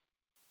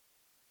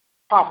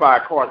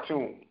Popeye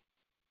cartoon.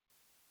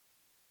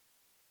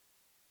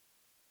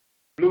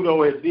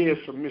 Pluto had did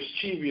some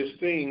mischievous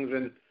things,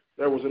 and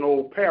there was an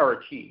old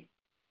parakeet.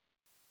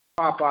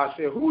 Popeye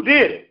said, "Who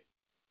did it?"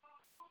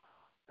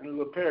 And the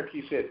little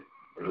parakeet said,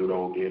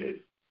 "Pluto did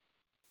it.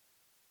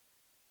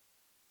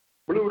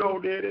 Pluto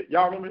did it."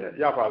 Y'all remember that?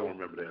 Y'all probably don't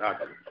remember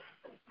that.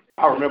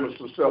 I remember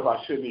some stuff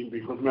I shouldn't even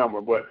be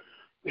remember, but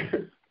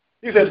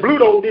he said,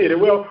 "Pluto did it."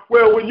 Well,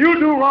 when you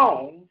do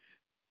wrong,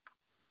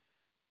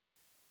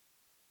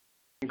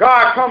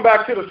 God come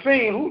back to the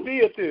scene. Who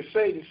did this?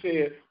 Satan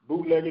said,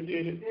 "Bootlegger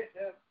did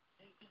it.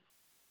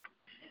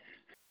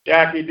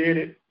 Jackie did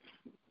it.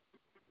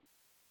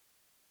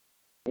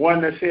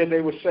 One that said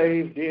they were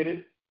saved did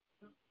it."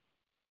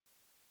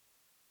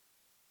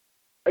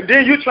 And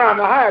then you're trying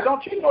to hide.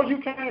 Don't you know you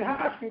can't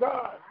hide from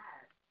God?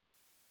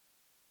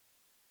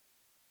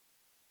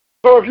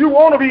 So if you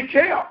want to be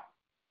kept,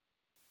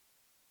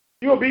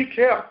 you'll be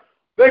kept.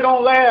 They're going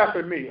to laugh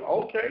at me.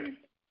 Okay.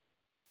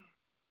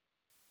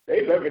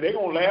 They're going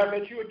to laugh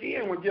at you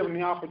again when given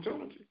the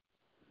opportunity.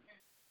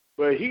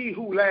 But he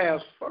who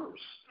laughs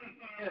first.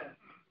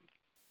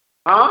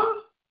 Huh?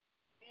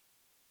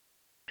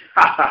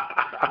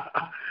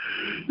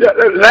 Yeah,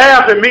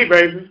 laugh at me,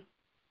 baby.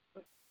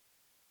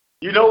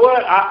 You know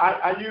what?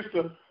 I used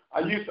to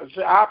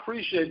say I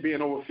appreciate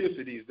being over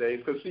 50 these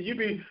days, because see,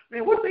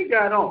 man, what they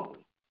got on?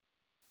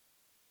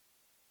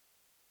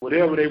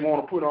 Whatever they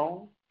want to put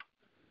on.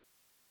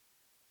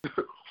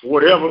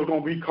 Whatever's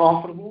gonna be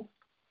comfortable.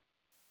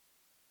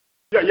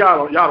 Yeah,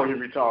 y'all don't hear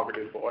me talking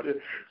this boy.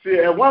 See,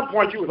 at one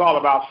point you was all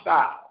about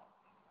style.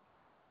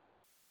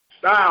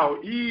 Style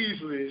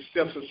easily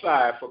steps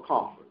aside for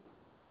comfort.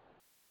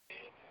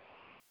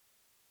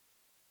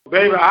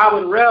 Baby, I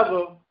would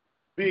rather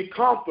be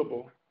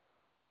comfortable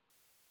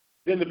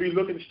than to be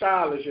looking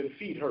stylish and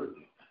feet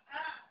hurting.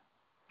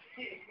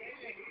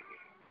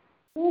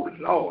 Oh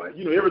Lord,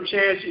 every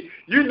chance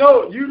you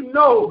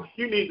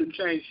need to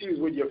change shoes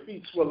when your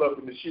feet swell up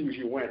in the shoes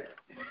you're wearing.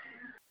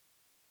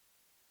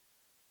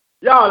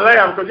 Y'all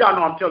laugh because y'all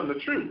know I'm telling the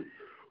truth.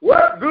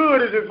 What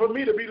good is it for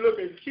me to be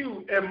looking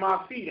cute and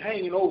my feet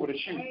hanging over the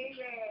shoes?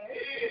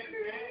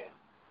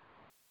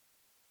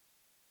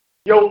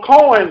 Your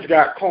coins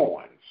got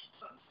coins.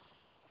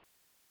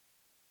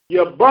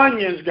 Your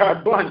bunions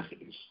got bunions.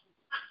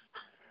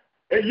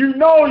 And you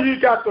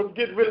got to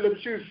get rid of them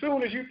shoes. As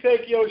soon as you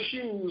take your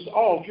shoes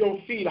off,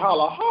 your feet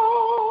holler,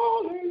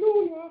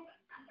 hallelujah.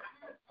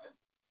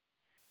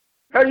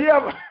 Have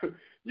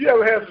you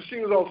ever had some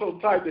shoes on so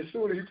tight that as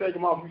soon as you take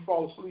them off, you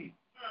fall asleep?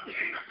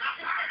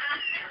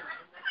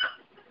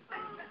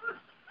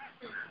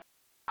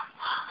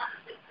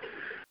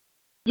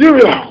 You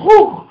be like,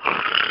 whoo.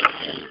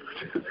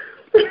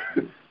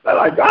 They're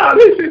like, God,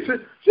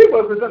 she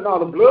must have done all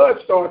the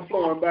blood starts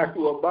flowing back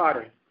to her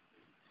body.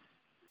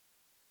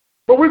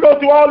 But we go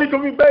through all these,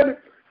 baby.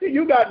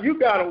 You got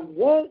to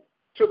want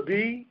to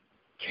be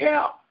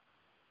kept.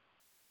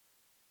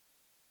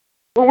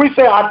 When we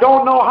say, I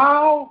don't know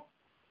how,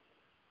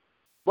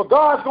 but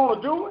God's going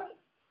to do it.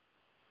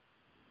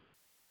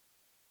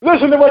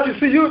 Listen to what you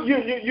see.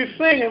 You're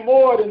singing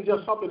more than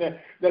just something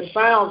that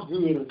sounds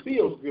good and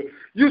feels good.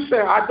 You say,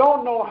 I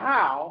don't know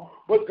how,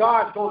 but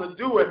God's going to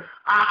do it.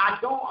 I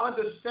don't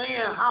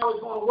understand how it's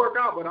going to work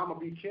out, but I'm going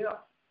to be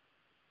kept.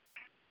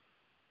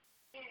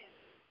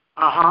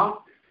 I'm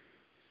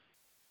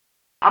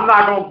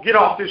not going to get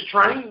off this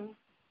train.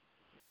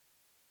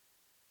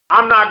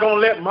 I'm not going to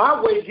let my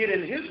way get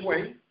in his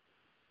way.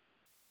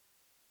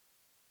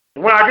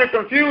 And when I get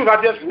confused,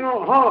 I just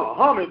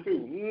hum it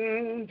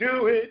through.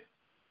 Do it.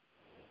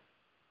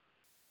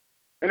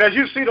 And as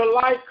you see the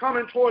light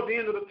coming toward the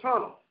end of the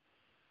tunnel,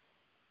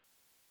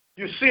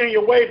 you're seeing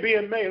your way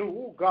being made.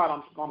 Oh,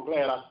 God, I'm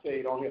glad I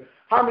stayed on here.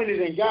 How many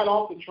then got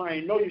off the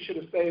train? No, you should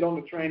have stayed on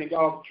the train and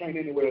got off the train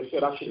anyway and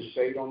said, I should have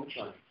stayed on the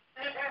train.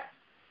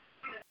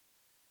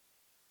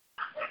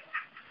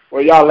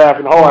 Well, y'all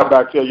laughing hard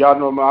back there. Y'all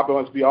know my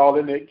must be all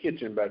in their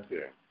kitchen back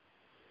there.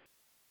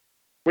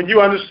 When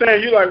you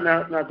understand, you're like,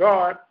 now,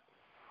 God,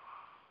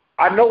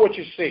 I know what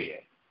you said.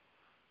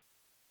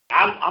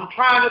 I'm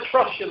trying to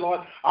trust you,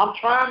 Lord. I'm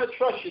trying to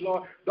trust you,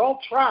 Lord.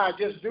 Don't try,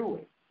 just do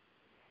it.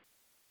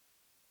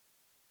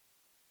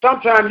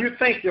 Sometimes you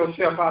think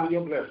yourself out of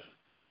your blessing.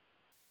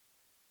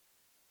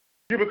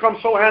 You become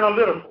so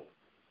analytical.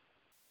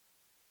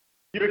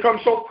 You become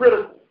so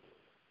critical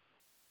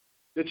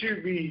that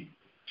you be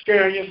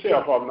scaring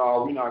yourself off.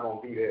 No, we're not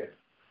going to do that.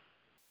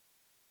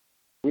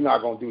 We're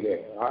not going to do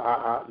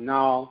that.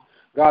 No.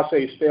 God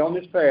says, stay on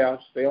this path.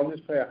 Stay on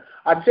this path.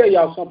 I tell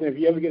y'all something, if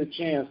you ever get a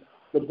chance,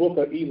 the book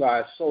of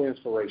Eli is so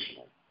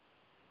inspirational.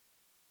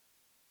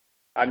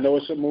 I know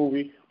it's a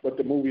movie, but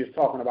the movie is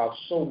talking about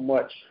so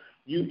much.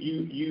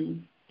 You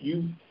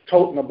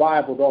toting the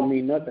Bible don't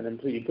mean nothing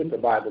until you put the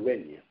Bible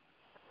in you.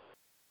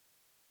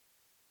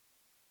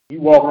 You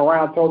walking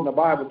around toting the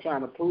Bible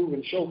trying to prove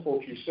and show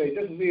folks you say,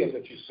 this is it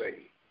that you say.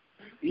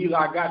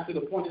 Eli got to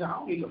the point, he said, I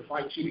don't need to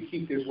fight you to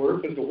keep this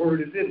word because the word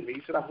is in me.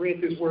 He said, I've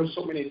read this word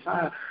so many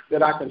times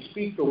that I can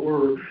speak the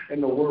word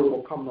and the word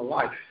will come to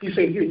life. He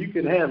said, here, you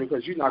can have it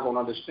because you're not going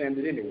to understand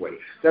it anyway.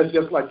 That's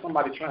just like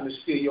somebody trying to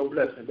steal your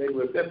blessing. Baby,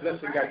 if that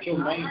blessing got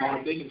your name on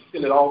it, they can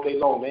steal it all day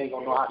long. They ain't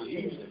going to know how to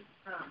use it.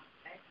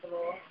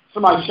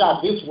 Somebody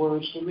shout, this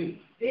word's for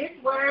me. This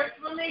word's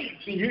for me.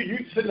 See,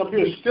 you sitting up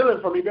here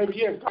stealing from me, baby.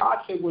 Yeah, God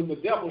said when the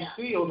devil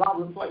steals,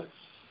 I'll replace.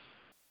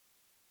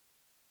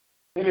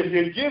 And if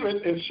you give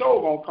it, it's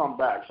sure going to come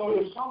back. So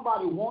if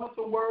somebody wanted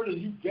the word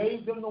and you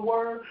gave them the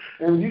word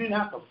and you didn't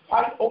have to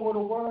fight over the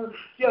word,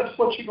 guess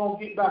what you're going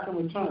to get back in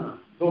return?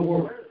 The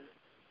word.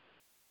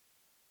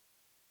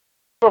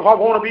 So if I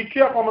want to be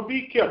careful, I'm going to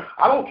be careful.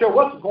 I don't care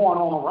what's going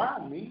on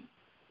around me.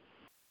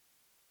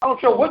 I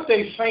don't care what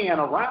they're saying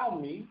around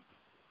me.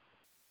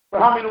 But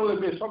how many know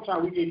that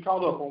sometimes we get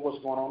caught up on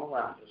what's going on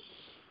around us?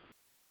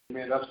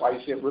 Amen. That's why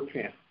he said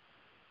repent.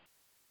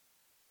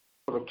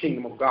 For the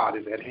kingdom of God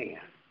is at hand.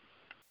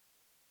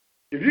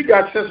 If you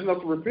got sense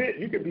enough to repent,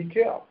 you can be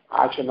careful.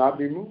 I shall not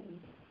be moved.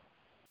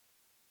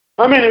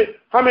 How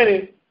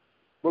many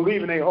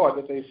believe in their heart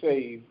that they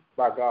saved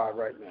by God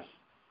right now?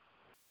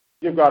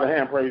 Give God a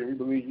hand praise if you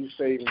believe you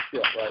saved and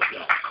kept right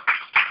now.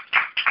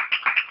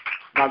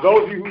 Now,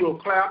 those of you who will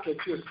clap that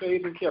you're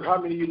saved and kept, how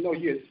many of you know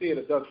you had said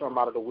or done something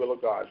out of the will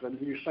of God? Let me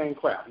hear you same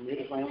clap. Let me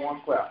hear the same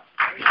one clap.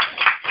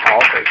 Oh,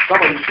 okay.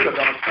 Some of you should have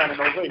done a standing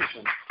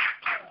ovation.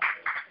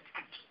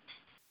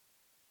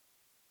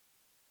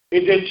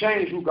 It didn't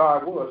change who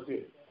God was, did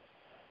it?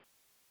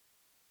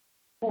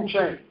 Who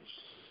changed?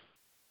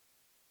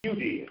 You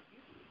did.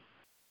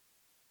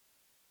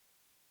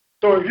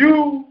 So if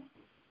you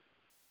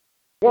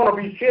want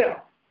to be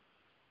careful,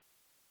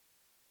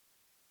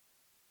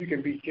 you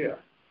can be careful.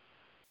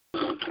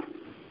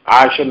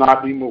 I shall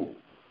not be moved.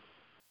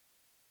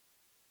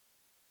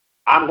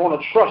 I'm going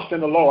to trust in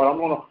the Lord. I'm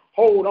going to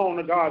hold on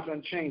to God's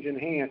unchanging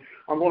hand.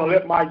 I'm going to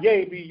let my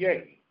yea be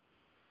yea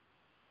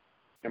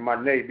and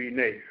my nay be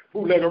nay.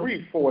 Who let her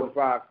read 4 and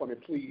 5 for me,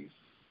 please?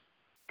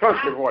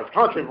 Country voice,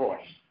 country voice.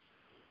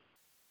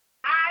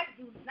 I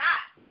do not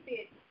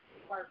fit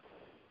work,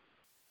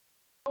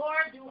 nor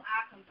do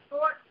I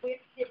consort with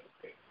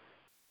hypocrites.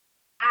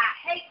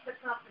 I hate the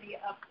company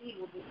of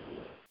evildoers.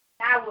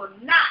 I will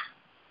not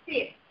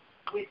sit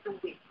with the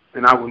wicked.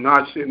 And I will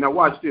not sit. Now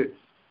watch this.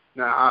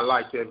 Now I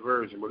like that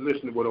version, but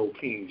listen to what old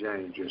King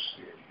James just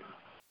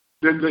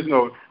said. Listen,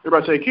 no,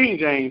 everybody say King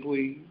James,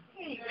 please.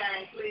 King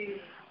James, please.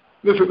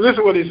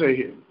 Listen what he say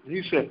here.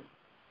 He said,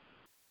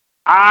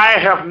 I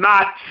have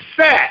not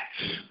sat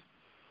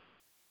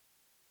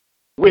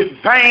with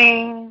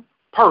vain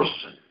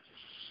persons,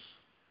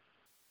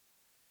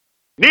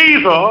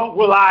 neither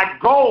will I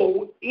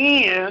go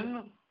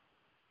in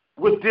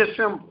with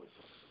dissemblers.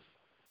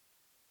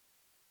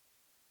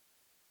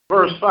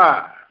 Verse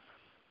 5,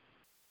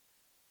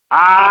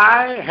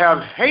 I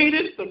have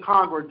hated the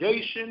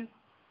congregation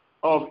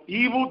of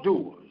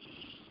evildoers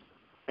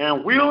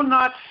and will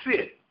not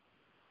sit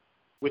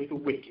with the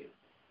wicked.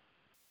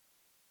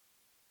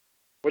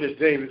 What is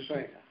David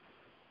saying?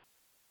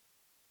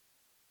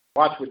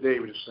 Watch what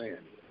David is saying.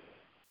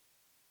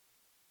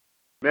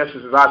 Message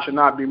is I should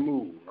not be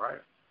moved, right?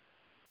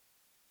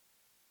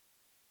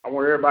 I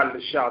want everybody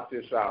to shout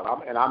this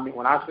out. And I mean,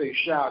 when I say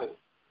shout it,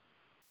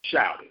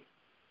 shout it.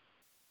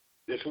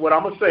 This is what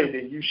I'm going to say,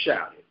 then you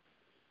shout it.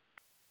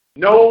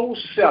 No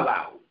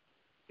sellout.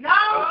 No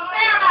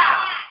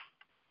sellout.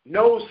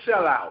 No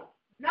sellout.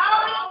 No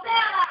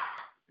sellout.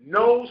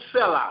 No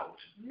sellout.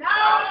 No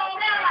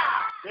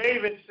sellout.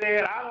 David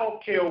said, I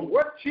don't care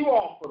what you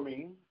offer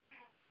me.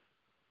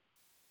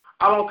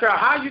 I don't care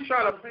how you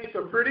try to paint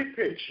a pretty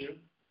picture.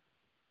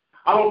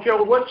 I don't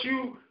care what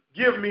you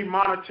give me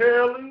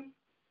monetarily.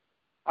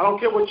 I don't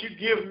care what you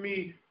give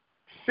me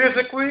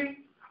physically.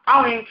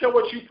 I don't even care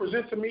what you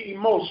present to me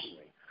emotionally.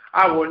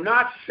 I will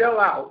not sell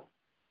out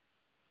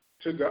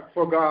to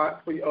God,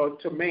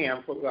 to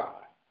man for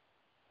God.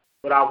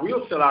 But I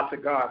will sell out to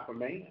God for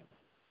man.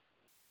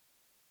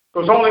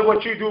 Because only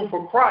what you do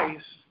for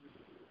Christ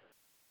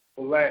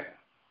will last.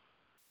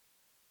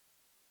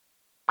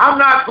 I'm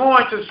not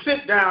going to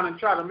sit down and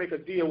try to make a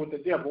deal with the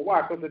devil.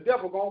 Why? Because the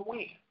devil going to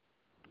win.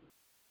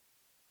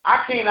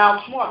 I can't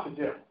outsmart the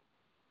devil.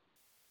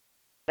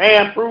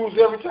 Man proves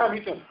every time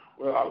he says,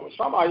 well,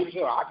 somebody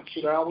said, I can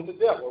sit down with the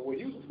devil. Well,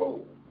 you's a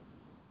fool.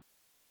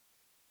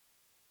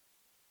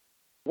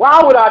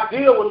 Why would I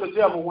deal with the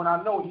devil when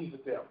I know he's the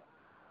devil?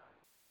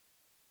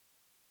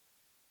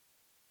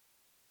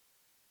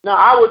 Now,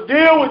 I would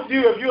deal with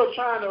you if you're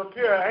trying to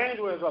appear an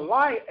angel as a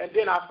light, and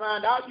then I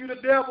find out you're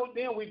the devil,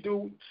 then we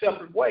do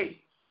separate ways.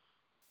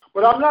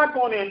 But I'm not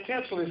going to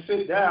intentionally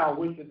sit down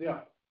with the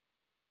devil.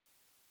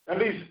 At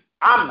least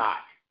I'm not.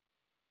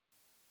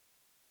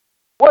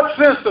 What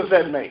sense does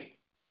that make?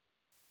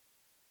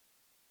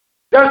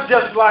 That's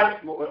just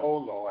like,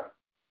 oh Lord,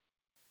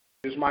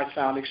 this might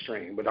sound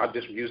extreme, but I'll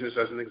just use this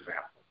as an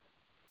example.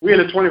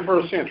 We're in the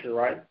 21st century,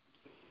 right?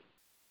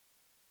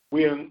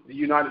 We're in the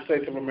United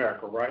States of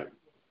America, right?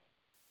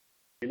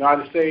 The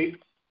United States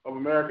of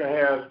America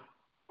has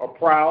a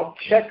proud,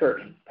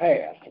 checkered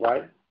past,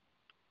 right?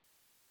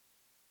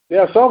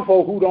 There are some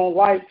folk who don't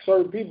like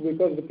certain people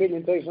because of the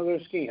pigmentation of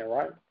their skin,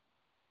 right?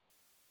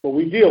 But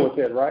we deal with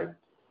that, right?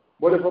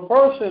 But if a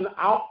person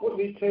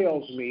outwardly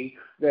tells me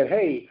that,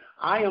 hey,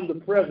 I am the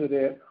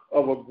president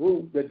of a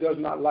group that does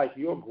not like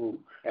your group,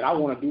 and I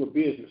want to do a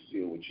business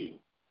deal with you,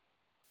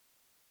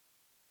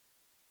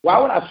 why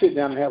would I sit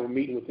down and have a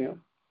meeting with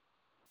them?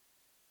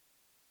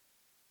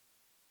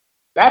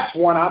 That's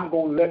one I'm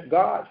going to let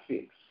God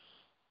fix.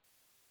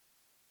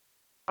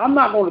 I'm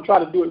not going to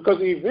try to do it because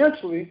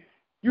eventually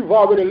you've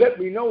already let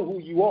me know who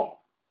you are.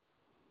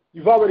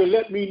 You've already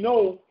let me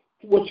know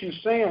what you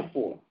stand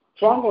for.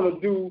 So I'm going to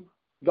do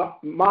the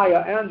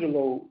Maya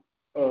Angelou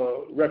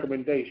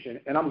recommendation,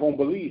 and I'm going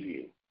to believe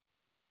you.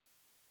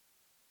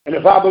 And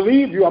if I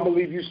believe you, I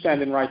believe you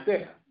standing right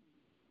there.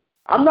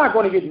 I'm not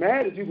going to get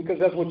mad at you because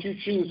that's what you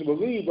choose to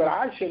believe, but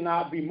I should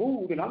not be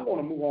moved, and I'm going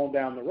to move on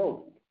down the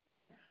road.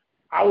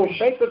 I will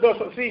shake the dust.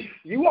 See,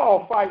 you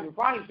all fighting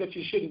fights that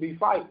you shouldn't be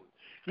fighting.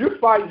 You're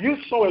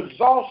so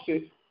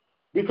exhausted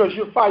because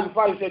you're fighting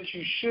fights that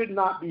you should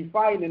not be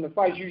fighting, and the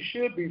fights you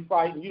should be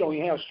fighting, you don't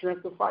even have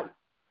strength to fight.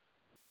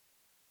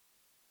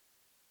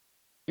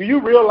 Do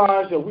you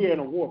realize that we are in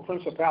a war of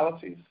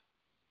principalities?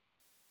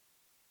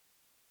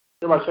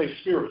 Everybody say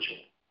spiritual.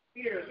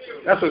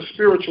 That's a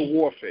spiritual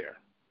warfare.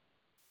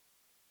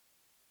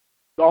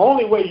 The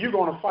only way you're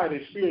going to fight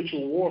a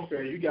spiritual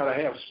warfare, you got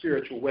to have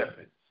spiritual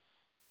weapons.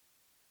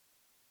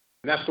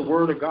 And that's the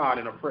word of God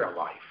in a prayer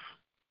life.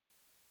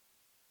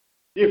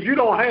 If you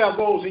don't have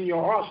those in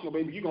your arsenal,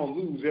 baby, you're going to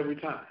lose every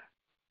time.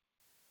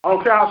 I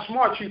don't care how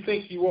smart you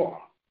think you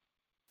are.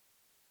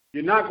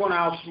 You're not going to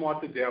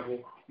outsmart the devil,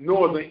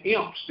 nor the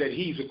imps that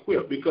he's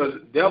equipped, because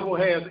the devil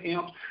has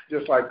imps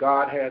just like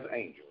God has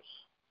angels.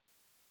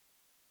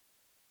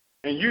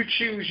 And you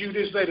choose you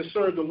this day to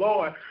serve the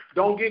Lord,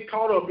 don't get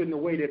caught up in the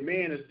way that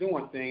man is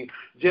doing things.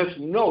 Just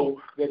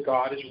know that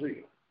God is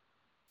real.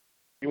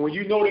 And when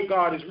you know that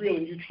God is real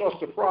and you trust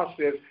the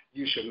process,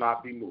 you should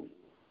not be moved.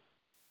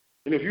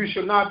 And if you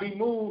should not be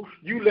moved,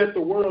 you let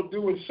the world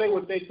do and say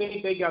what they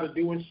think they got to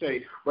do and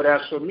say. But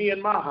as for me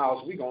and my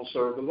house, we're going to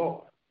serve the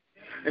Lord.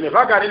 And if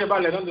I got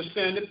anybody that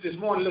understands it this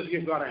morning, let's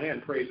give God a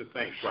hand praise and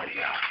thanks right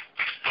now.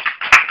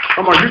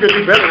 Come on, you can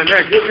do better than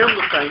that. Give him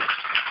the thanks.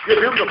 Give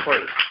him the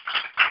praise.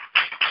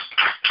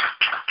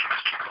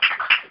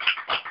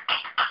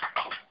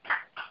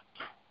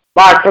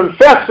 By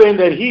confessing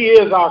that he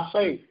is our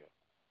Savior.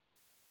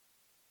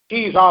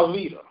 He's our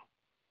leader.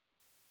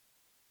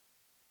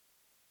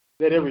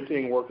 Let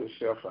everything work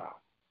itself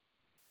out.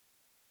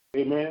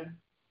 Amen?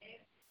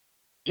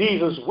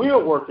 Jesus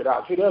will work it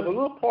out. See, there's a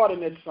little part in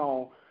that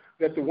song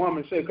that the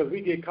woman said, because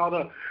we get caught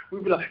up.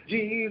 We be like,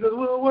 Jesus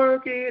will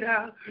work it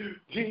out.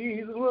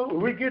 Jesus will.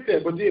 We get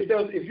that. But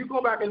if you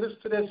go back and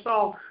listen to that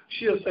song,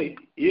 she'll say,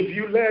 if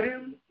you let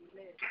him.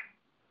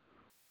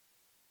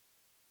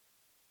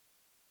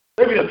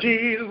 Maybe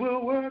Jesus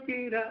will work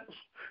it out.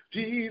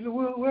 Jesus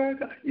will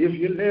work it out. If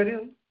you let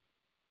him.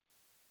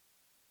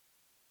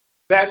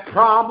 That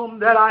problem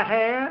that I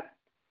had.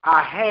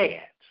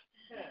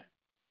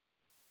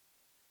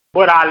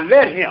 But I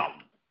let him.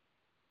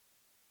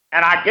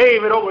 And I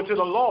gave it over to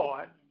the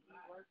Lord.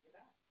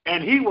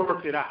 And he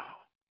worked it out.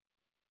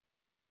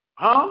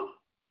 Huh?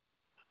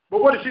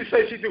 But what did she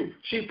say she do?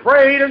 She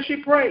prayed and she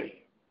prayed.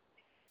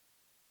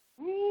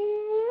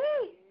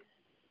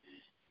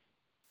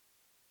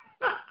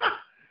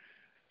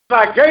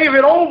 I gave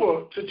it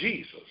over to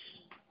Jesus.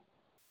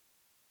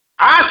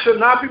 I should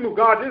not be moved.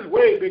 God, this is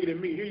way bigger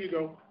than me. Here you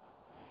go.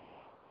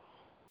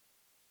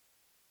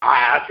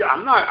 I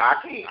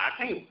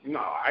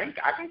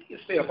can't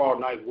stay up all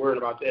night worried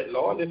about that,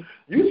 Lord.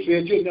 You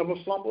said you'd never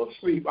slumber or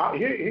sleep.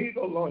 Here you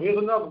go, Lord. Here's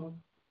another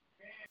one.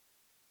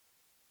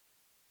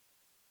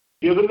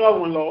 Here's another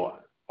one, Lord.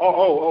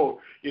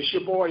 Oh, it's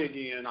your boy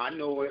again. I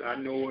know it.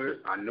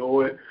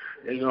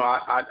 You know,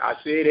 I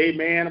said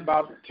amen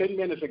about 10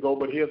 minutes ago,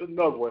 but here's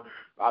another one.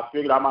 I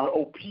figured I might,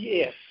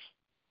 P.S.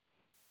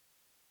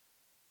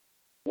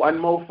 One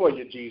more for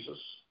you, Jesus.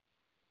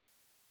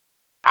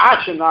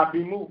 I should not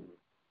be moved.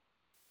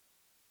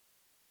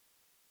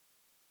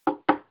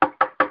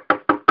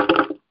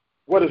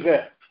 What is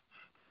that?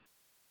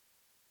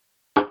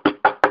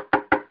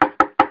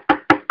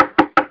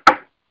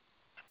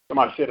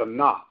 Somebody said a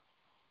knock.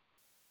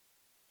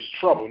 There's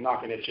trouble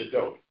knocking at your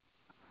door.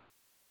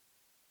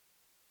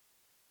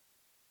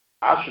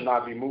 I should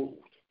not be moved.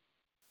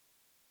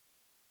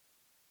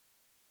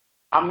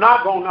 I'm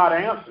not going to not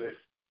answer it.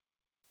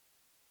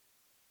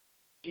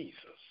 Jesus.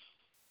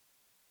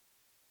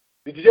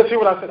 Did you just hear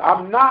what I said?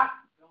 I'm not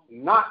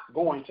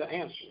going to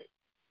answer it.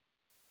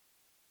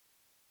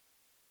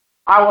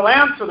 I will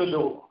answer the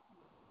door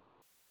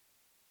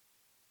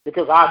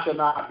because I shall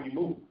not be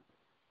moved.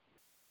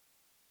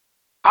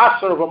 I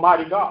serve a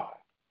mighty God.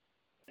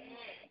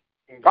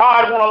 And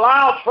God won't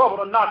allow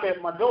trouble to knock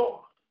at my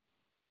door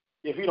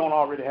if he don't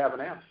already have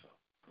an answer.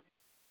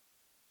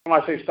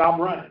 Somebody say, stop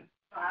running.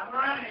 Stop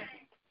running.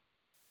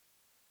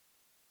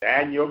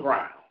 Stand your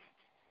ground.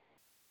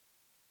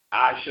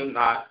 I shall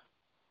not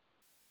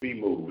be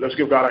moved. Let's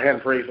give God a hand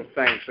and praise and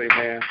thanks.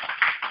 Amen.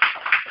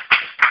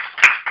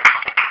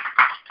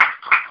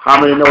 How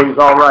many know he's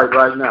all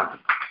right now?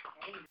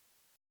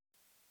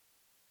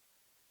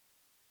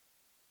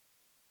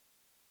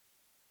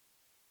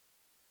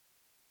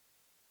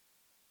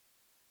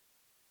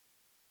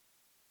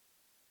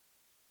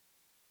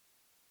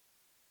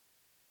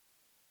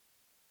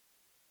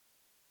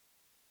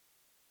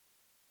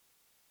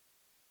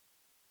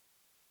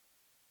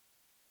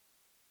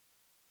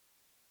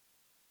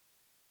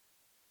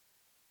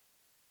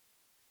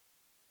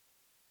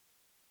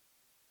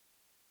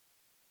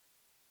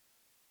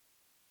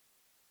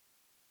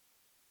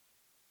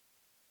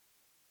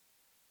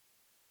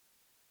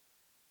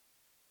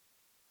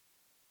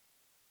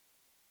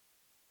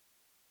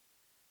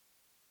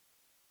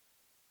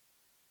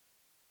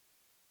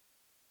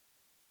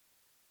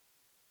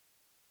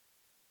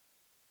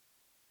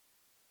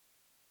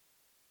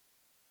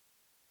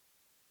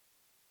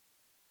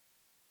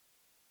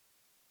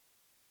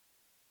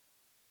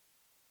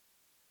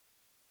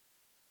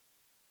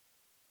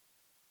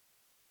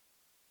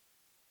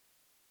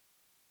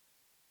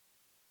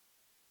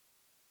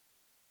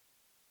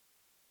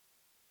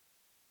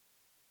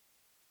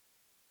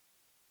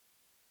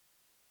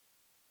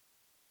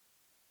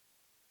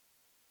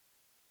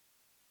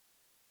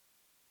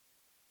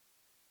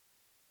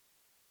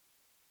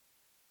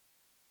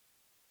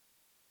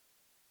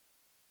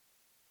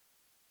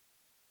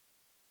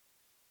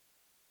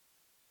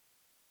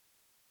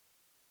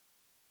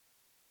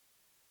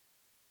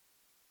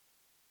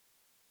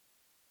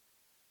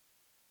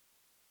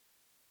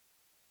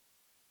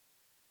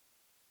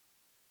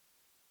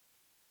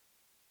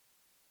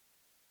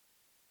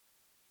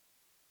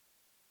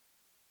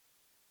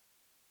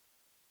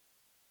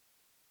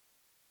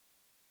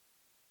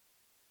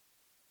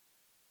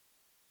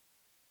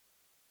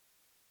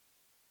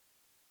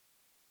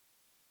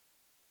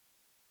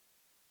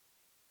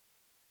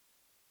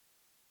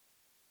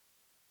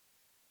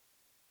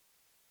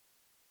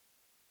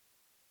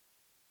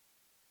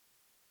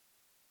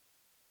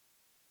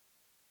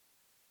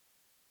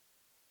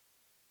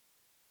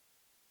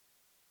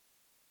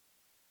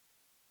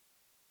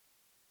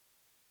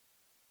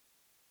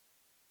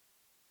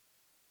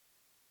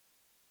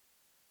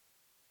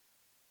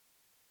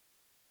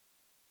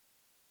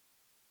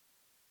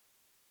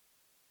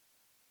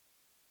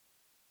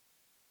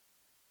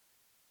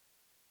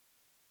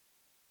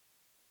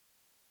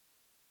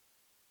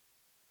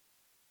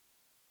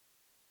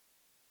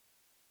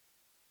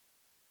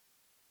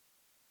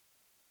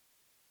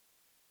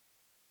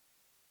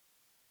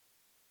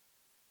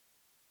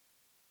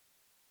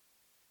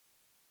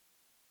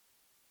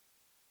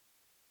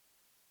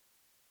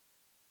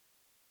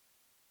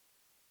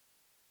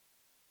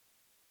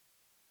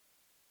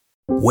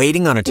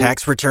 Waiting on a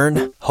tax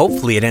return?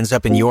 Hopefully it ends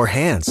up in your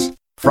hands.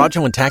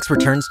 Fraudulent tax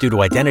returns due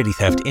to identity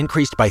theft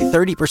increased by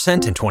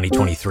 30% in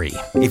 2023.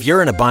 If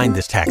you're in a bind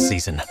this tax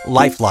season,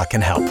 LifeLock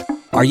can help.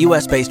 Our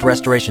U.S.-based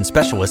restoration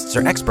specialists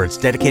are experts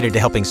dedicated to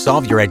helping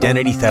solve your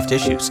identity theft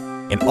issues.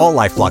 And all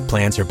LifeLock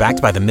plans are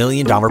backed by the $1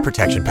 Million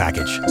Protection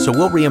Package. So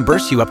we'll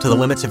reimburse you up to the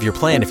limits of your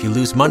plan if you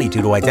lose money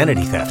due to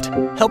identity theft.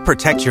 Help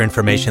protect your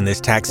information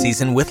this tax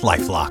season with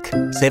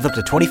LifeLock. Save up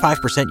to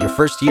 25% your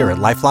first year at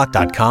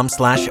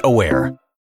LifeLock.com/aware.